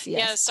 Yes.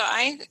 Yeah. So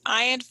I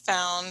had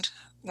found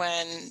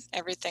when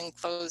everything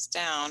closed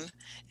down,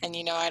 and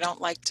I don't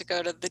like to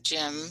go to the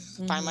gym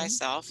by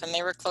myself, and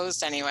they were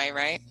closed anyway,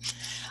 right?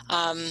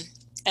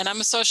 And I'm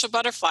a social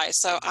butterfly,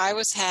 so I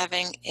was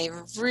having a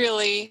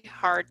really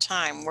hard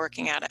time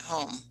working out at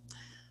home.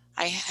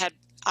 I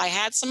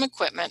had some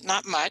equipment,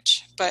 not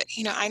much, but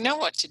I know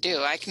what to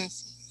do. I can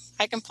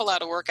pull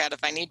out a workout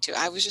if I need to.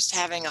 I was just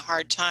having a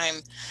hard time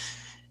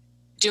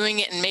doing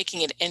it and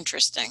making it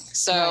interesting.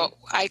 So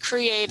I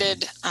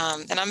created,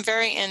 and I'm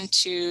very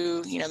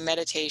into,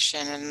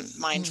 meditation and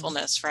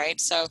mindfulness, right?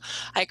 So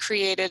I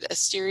created a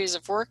series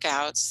of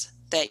workouts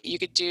that you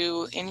could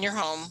do in your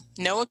home,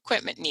 no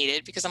equipment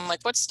needed, because I'm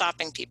like, what's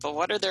stopping people?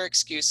 What are their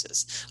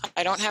excuses?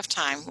 I don't have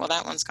time. Well,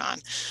 that one's gone.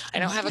 I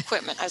don't have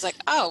equipment. I was like,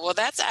 oh, well,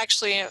 that's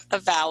actually a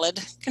valid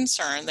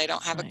concern. They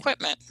don't have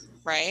equipment,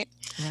 right?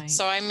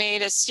 So I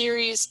made a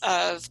series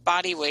of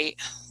body weight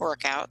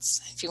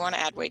workouts. If you want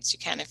to add weights, you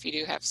can. If you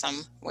do have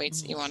some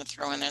weights that you want to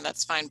throw in there,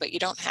 that's fine, but you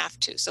don't have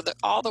to. So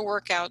all the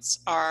workouts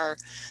are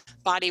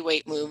body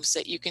weight moves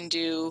that you can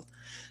do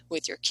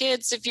with your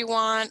kids if you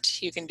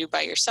want. You can do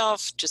by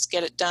yourself. Just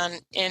get it done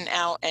in,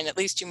 out, and at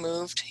least you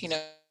moved,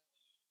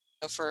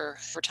 for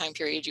time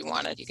period you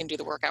wanted. You can do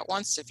the workout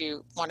once. If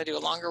you want to do a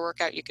longer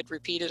workout, you could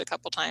repeat it a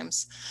couple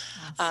times.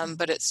 Awesome.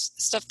 But it's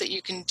stuff that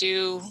you can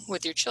do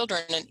with your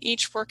children. And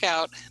each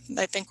workout,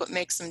 I think what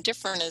makes them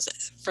different is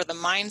for the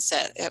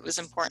mindset. It was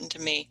important to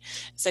me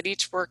is that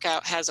each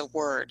workout has a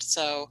word.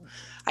 So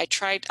I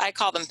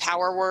call them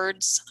power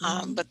words,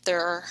 but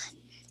they're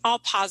all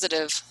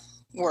positive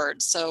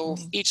words. So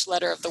each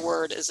letter of the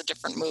word is a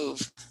different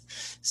move.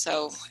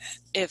 So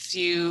if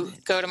you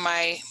go to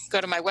my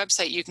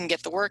website, you can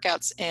get the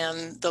workouts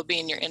and they'll be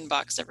in your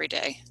inbox every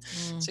day.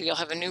 So you'll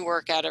have a new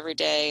workout every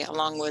day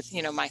along with,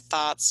 my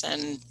thoughts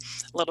and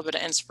a little bit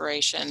of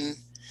inspiration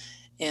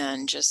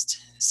and just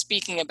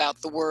speaking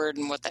about the word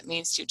and what that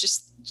means to you,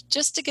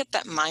 just to get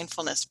that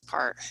mindfulness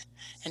part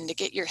and to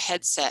get your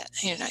head set,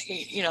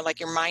 like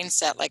your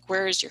mindset, like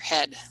where is your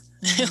head?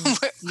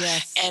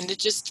 Yes. And to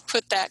just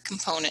put that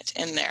component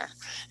in there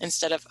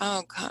instead of,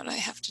 oh God, I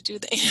have to do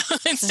that.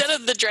 Instead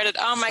of the dreaded,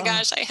 oh my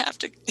gosh, I have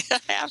to. It's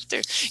not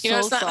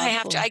thoughtful. I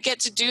have to. I get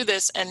to do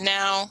this, and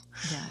now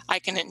I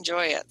can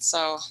enjoy it.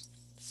 So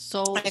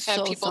I've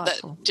had people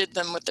thoughtful. That did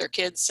them with their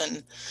kids,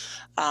 and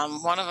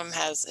one of them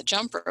has a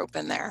jump rope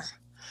in there.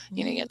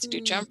 You have to do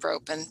jump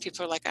rope, and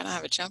people are like, I don't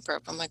have a jump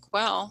rope. I'm like,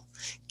 well,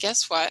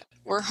 guess what?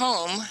 We're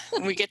home.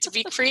 We get to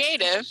be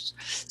creative.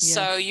 Yes.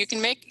 So you can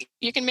make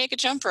a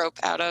jump rope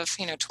out of,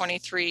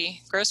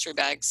 23 grocery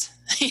bags.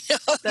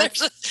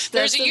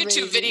 There's a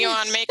YouTube video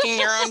on making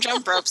your own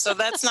jump rope. So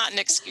that's not an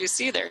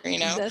excuse either,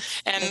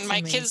 and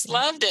my kids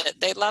loved it.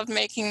 They loved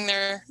making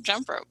their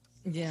jump rope.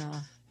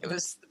 Yeah. It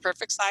was the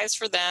perfect size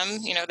for them.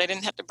 They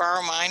didn't have to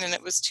borrow mine and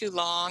it was too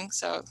long.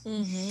 So, so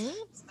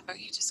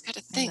you just got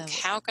to think,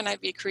 how can I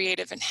be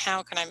creative and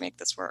how can I make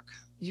this work?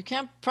 You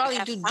can't probably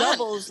do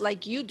doubles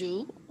like you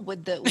do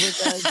with the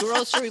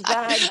grocery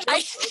bag.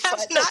 I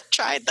have not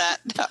tried that.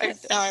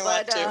 Now I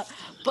want to.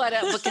 But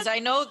because I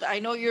know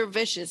you're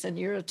vicious and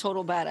you're a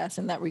total badass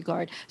in that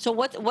regard. So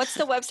what's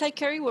the website,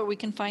 Kerry, where we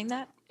can find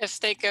that? If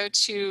they go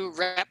to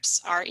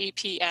Reps,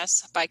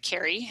 REPS by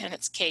Kerry, and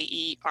it's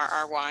KERRY.com,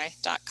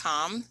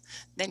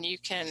 then you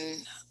can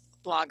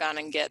log on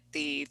and get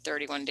the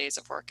 31 days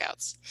of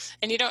workouts.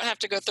 And you don't have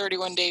to go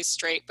 31 days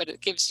straight, but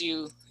it gives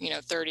you,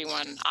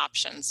 31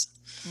 options.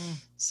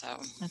 So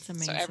that's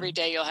amazing. So every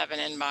day you'll have an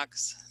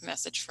inbox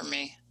message from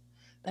me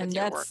with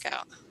your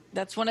workout.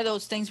 That's one of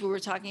those things we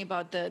were talking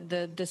about,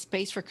 the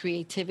space for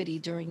creativity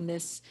during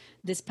this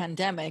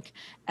pandemic.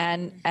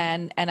 And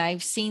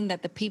I've seen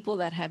that the people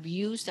that have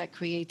used that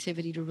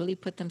creativity to really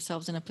put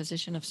themselves in a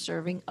position of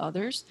serving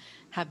others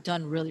have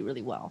done really,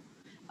 really well.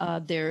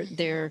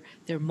 They're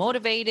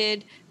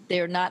motivated.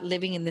 They're not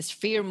living in this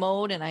fear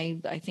mode. And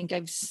I think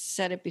I've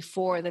said it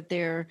before that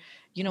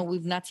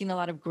we've not seen a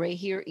lot of gray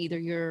here. Either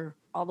you're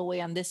all the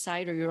way on this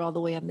side or you're all the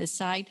way on this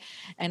side.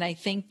 And I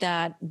think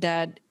that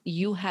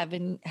you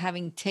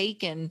having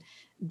taken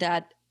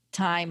that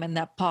time and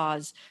that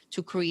pause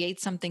to create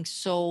something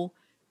so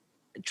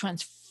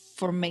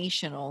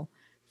transformational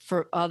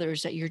for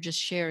others that you're just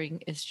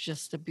sharing is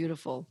just a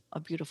beautiful,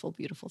 beautiful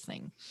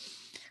thing.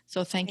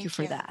 So thank you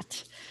for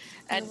that.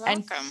 You're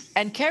welcome.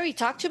 And Kerry,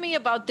 talk to me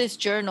about this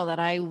journal that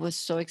I was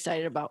so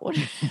excited about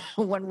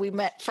when we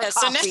met for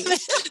coffee.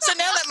 So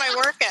now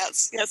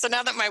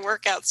that my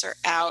workouts are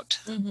out,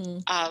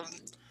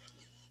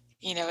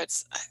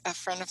 it's a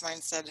friend of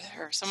mine said,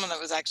 or someone that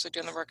was actually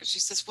doing the work, and she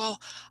says,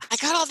 well, I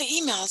got all the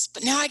emails,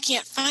 but now I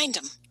can't find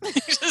them.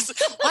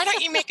 Why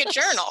don't you make a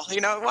journal?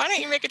 Why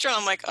don't you make a journal?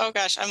 I'm like, oh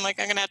gosh, I'm going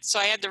to have to, so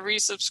I had to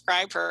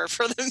resubscribe her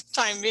for the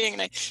time being.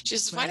 And she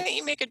says, why don't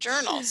you make a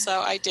journal?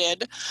 So I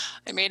did.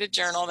 I made a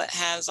journal that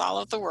has all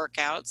of the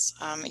workouts.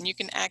 And you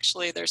can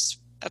actually, there's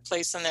a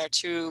place in there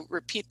to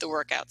repeat the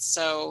workouts.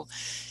 So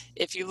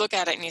if you look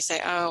at it and you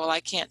say, oh, well, I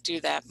can't do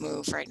that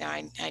move right now.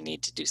 I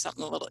need to do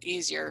something a little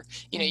easier.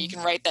 You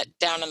can write that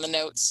down in the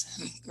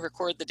notes,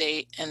 record the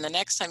date. And the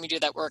next time you do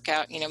that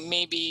workout,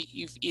 maybe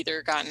you've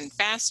either gotten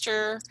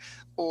faster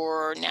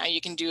or now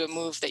you can do a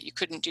move that you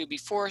couldn't do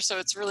before. So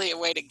it's really a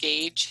way to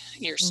gauge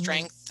your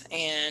strength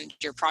and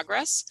your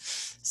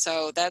progress.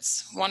 So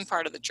that's one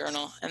part of the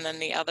journal. And then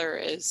the other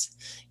is,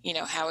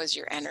 how is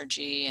your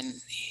energy? And,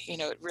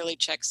 it really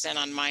checks in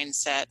on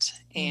mindset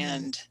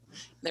and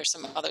There's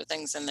some other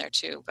things in there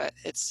too, but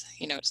it's,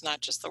 it's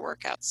not just the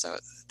workout. So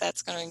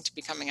that's going to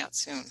be coming out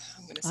soon.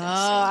 I'm going to say soon.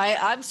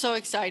 I'm so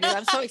excited.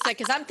 I'm so excited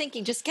because I'm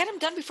thinking just get them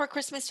done before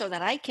Christmas so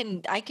that I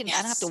don't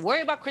have to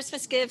worry about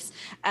Christmas gifts,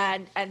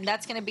 and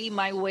that's going to be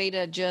my way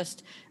to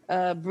just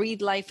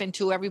breathe life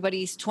into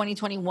everybody's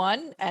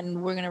 2021,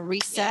 and we're going to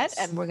reset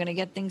and we're going to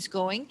get things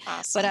going.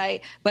 Awesome.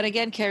 But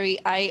again, Kerry,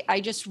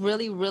 I just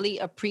really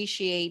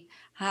appreciate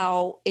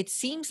how it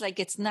seems like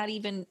it's not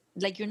even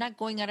like you're not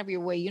going out of your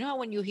way. You know how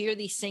when you hear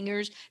these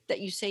singers that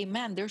you say,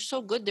 man, they're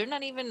so good, they're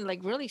not even like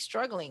really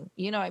struggling.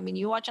 I mean,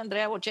 you watch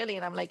Andrea Bocelli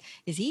and I'm like,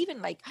 is he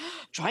even like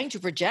trying to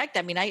project?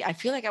 I mean, I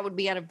feel like I would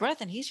be out of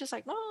breath, and he's just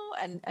like, no,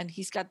 and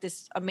he's got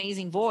this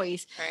amazing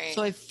voice. Right.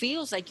 So it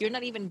feels like you're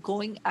not even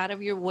going out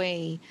of your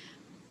way,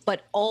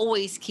 but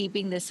always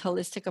keeping this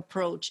holistic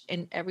approach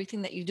in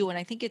everything that you do. And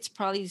I think it's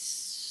probably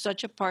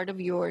such a part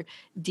of your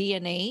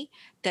DNA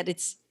that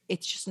it's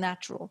just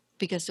natural,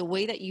 because the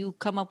way that you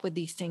come up with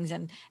these things,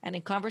 and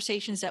in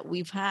conversations that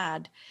we've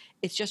had,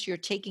 it's just you're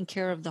taking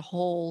care of the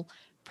whole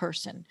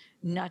person,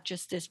 not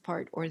just this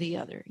part or the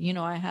other.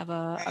 I have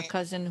a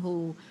cousin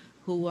who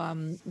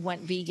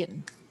went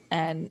vegan,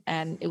 and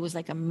it was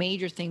like a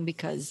major thing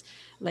because,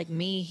 like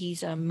me,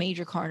 he's a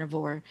major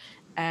carnivore,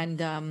 and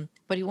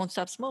but he won't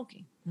stop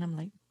smoking, and I'm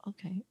like,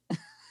 okay.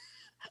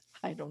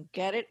 I don't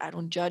get it, I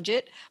don't judge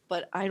it,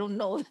 but I don't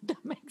know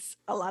that makes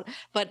a lot.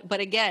 But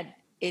again,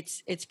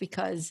 it's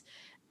because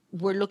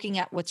we're looking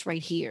at what's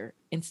right here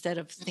instead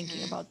of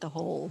thinking about the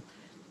whole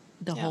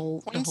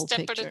one step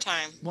picture. At a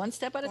time. One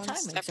step at a time. One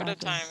step at a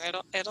time.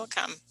 It'll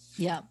come.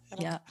 Yeah.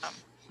 Come.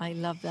 I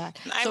love that.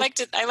 I like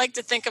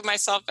to think of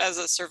myself as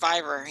a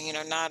survivor,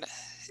 not,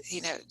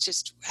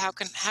 just how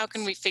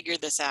can we figure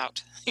this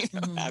out?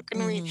 How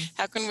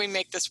can we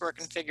make this work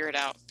and figure it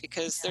out?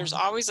 Because there's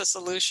always a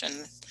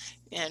solution,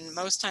 and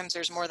most times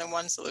there's more than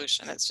one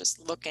solution. It's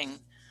just looking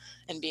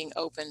and being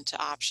open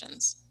to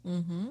options.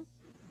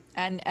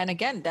 And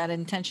again, that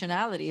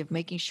intentionality of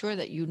making sure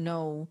that you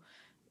know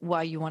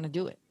why you want to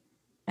do it,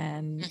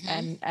 and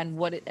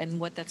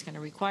what that's going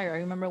to require. I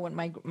remember when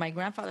my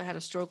grandfather had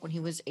a stroke when he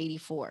was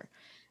 84,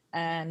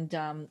 and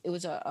it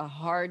was a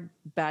hard,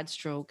 bad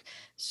stroke.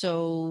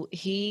 So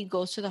he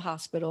goes to the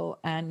hospital,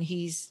 and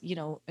he's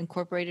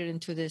incorporated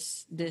into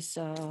this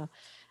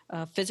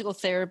physical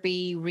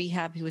therapy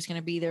rehab. He was going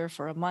to be there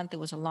for a month. It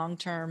was a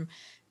long-term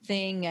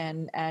thing,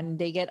 and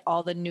they get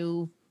all the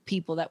new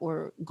people that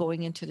were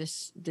going into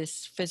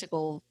this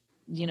physical,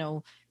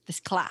 this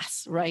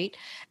class, right?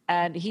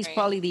 And he's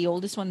probably the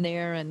oldest one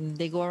there, and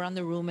they go around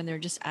the room and they're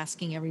just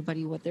asking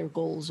everybody what their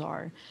goals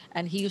are.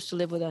 And he used to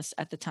live with us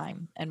at the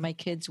time, and my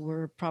kids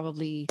were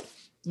probably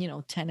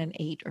 10 and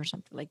 8 or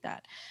something like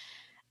that.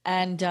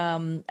 And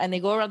they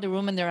go around the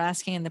room and they're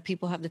asking, and the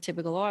people have the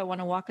typical, oh, I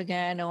want to walk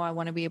again, oh, I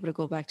want to be able to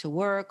go back to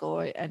work,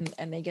 or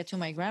and they get to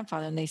my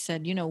grandfather and they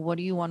said, what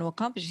do you want to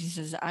accomplish? He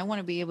says, I want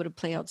to be able to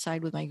play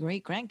outside with my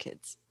great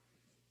grandkids.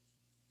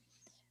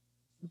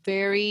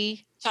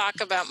 Very talk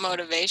about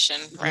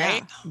motivation,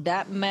 right? Yeah,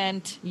 that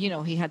meant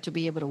he had to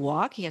be able to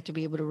walk, he had to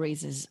be able to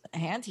raise his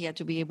hands, he had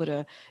to be able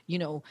to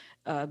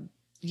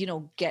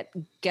get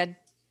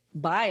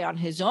by on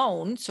his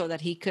own, so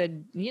that he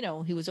could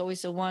he was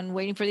always the one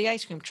waiting for the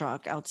ice cream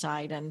truck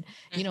outside, and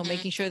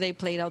making sure they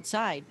played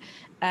outside.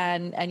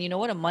 And you know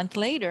what, a month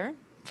later,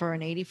 for an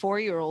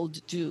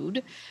 84-year-old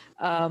dude,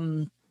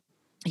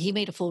 he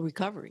made a full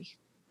recovery.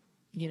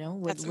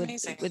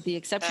 With the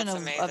exception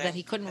of that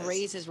he couldn't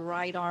raise his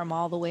right arm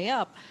all the way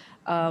up,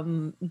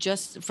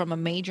 just from a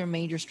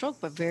major stroke,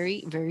 but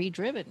very, very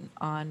driven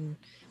on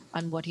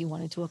what he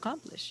wanted to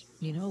accomplish.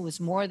 It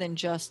was more than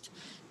just,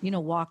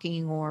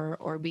 walking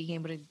or being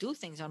able to do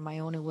things on my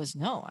own. It was,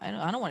 no, I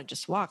don't want to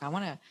just walk. I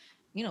want to,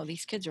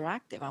 these kids are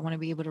active. I want to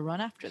be able to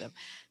run after them.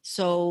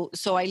 So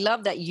I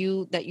love that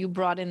you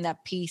brought in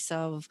that piece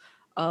of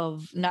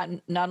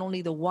not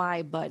only the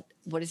why, but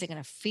what is it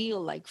going to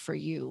feel like for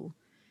you,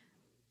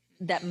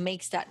 that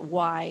makes that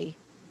why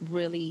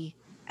really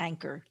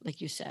anchor,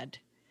 like you said,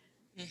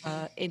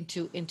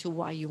 into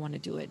why you want to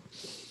do it.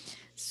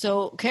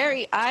 So,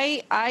 Kerry,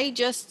 I'm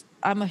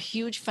a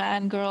huge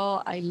fan,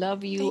 girl. I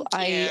love you.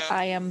 I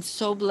am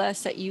so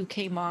blessed that you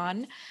came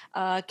on.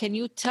 Can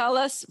you tell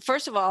us,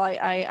 first of all,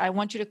 I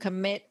want you to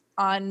commit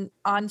on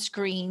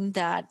screen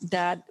that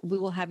we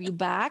will have you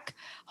back,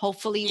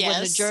 hopefully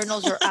when the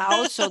journals are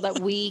out, so that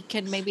we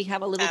can maybe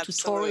have a little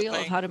tutorial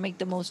of how to make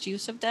the most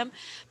use of them.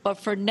 But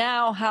for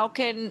now, how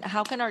can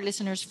our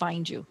listeners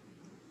find you?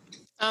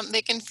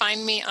 They can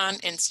find me on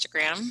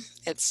Instagram.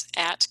 It's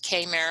at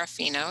K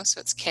Marraffino.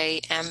 So it's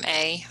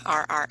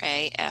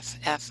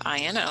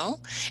KMARRAFFINO.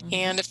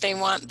 And if they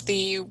want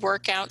the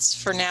workouts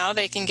for now,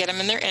 they can get them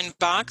in their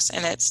inbox.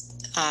 And it's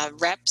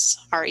reps,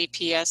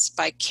 REPS,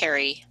 by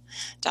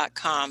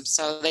Kerry.com.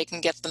 So they can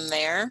get them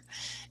there.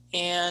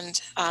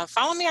 And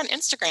follow me on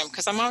Instagram,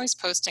 because I'm always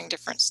posting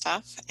different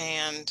stuff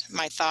and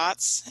my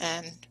thoughts.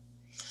 And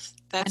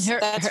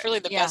That's really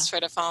the best way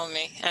to follow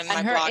me, and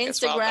my her blog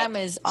Instagram as well,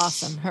 is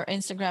awesome. Her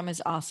Instagram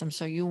is awesome.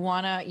 So you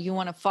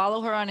wanna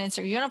follow her on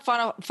Instagram. You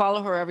wanna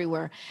follow her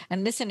everywhere.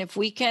 And listen, if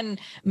we can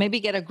maybe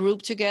get a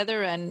group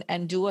together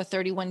and do a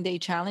 31-day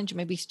challenge,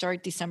 maybe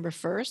start December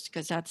 1st,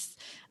 because that's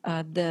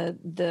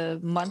the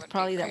month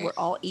probably that we're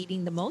all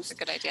eating the most.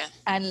 That's a good idea.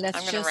 And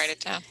I'm gonna write it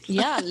down.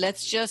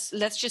 let's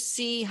just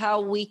see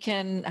how we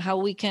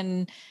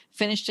can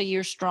finish the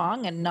year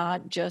strong and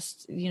not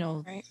just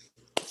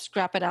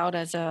scrap it out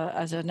as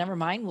a never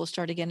mind. We'll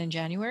start again in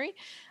January.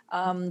 So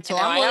I'm willing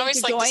I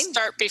always to like join. to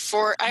start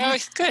before. I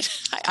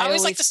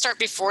always like to start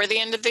before the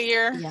end of the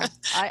year. Yeah,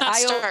 not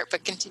start,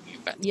 but continue.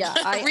 But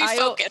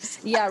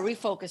refocus.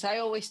 Refocus. I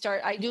always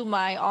start. I do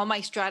all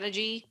my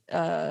strategy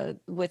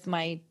with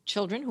my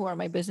children, who are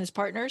my business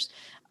partners,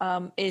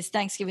 is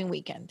Thanksgiving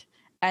weekend,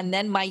 and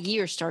then my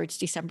year starts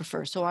December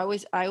 1st. So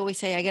I always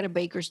say I get a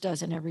baker's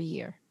dozen every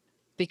year.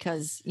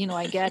 Because,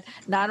 I get,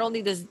 not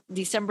only does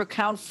December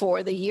count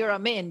for the year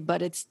I'm in,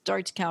 but it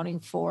starts counting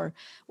for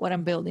what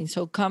I'm building.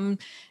 So come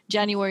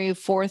January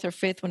 4th or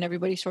 5th, when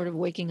everybody's sort of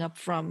waking up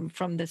from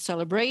the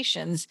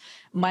celebrations,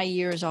 my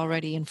year is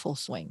already in full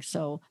swing.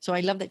 So I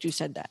love that you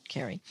said that,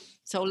 Kerry.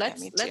 So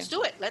let's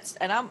do it.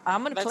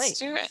 I'm going to play. Let's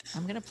do it.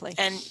 I'm going to play.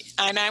 And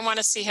I want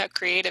to see how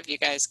creative you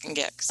guys can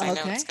get, because I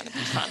know it's going to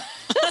be fun.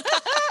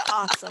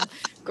 Awesome.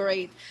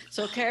 Great.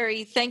 So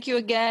Kerry, thank you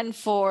again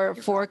for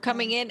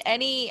coming in.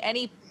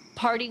 Any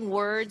parting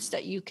words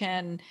that you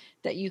can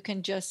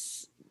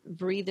just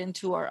breathe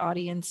into our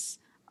audience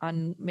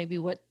on maybe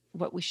what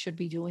we should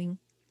be doing?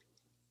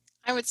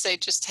 I would say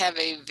just have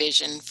a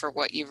vision for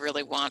what you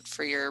really want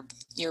for your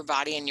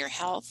body and your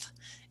health.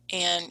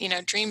 And,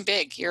 dream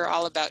big. You're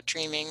all about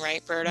dreaming,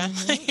 right, Berta?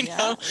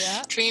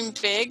 Mm-hmm. Dream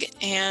big,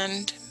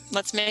 and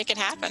let's make it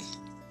happen.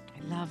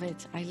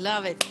 I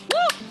love it. Woo!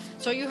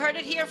 So you heard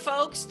it here,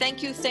 folks.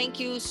 Thank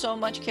you so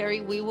much, Kerry.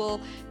 We will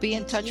be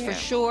in touch for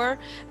sure.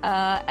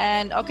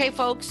 And okay,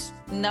 folks,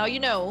 now you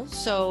know.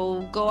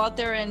 So go out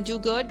there and do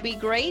good, be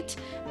great,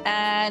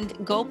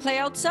 and go play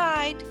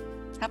outside.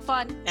 Have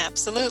fun.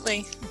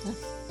 Absolutely.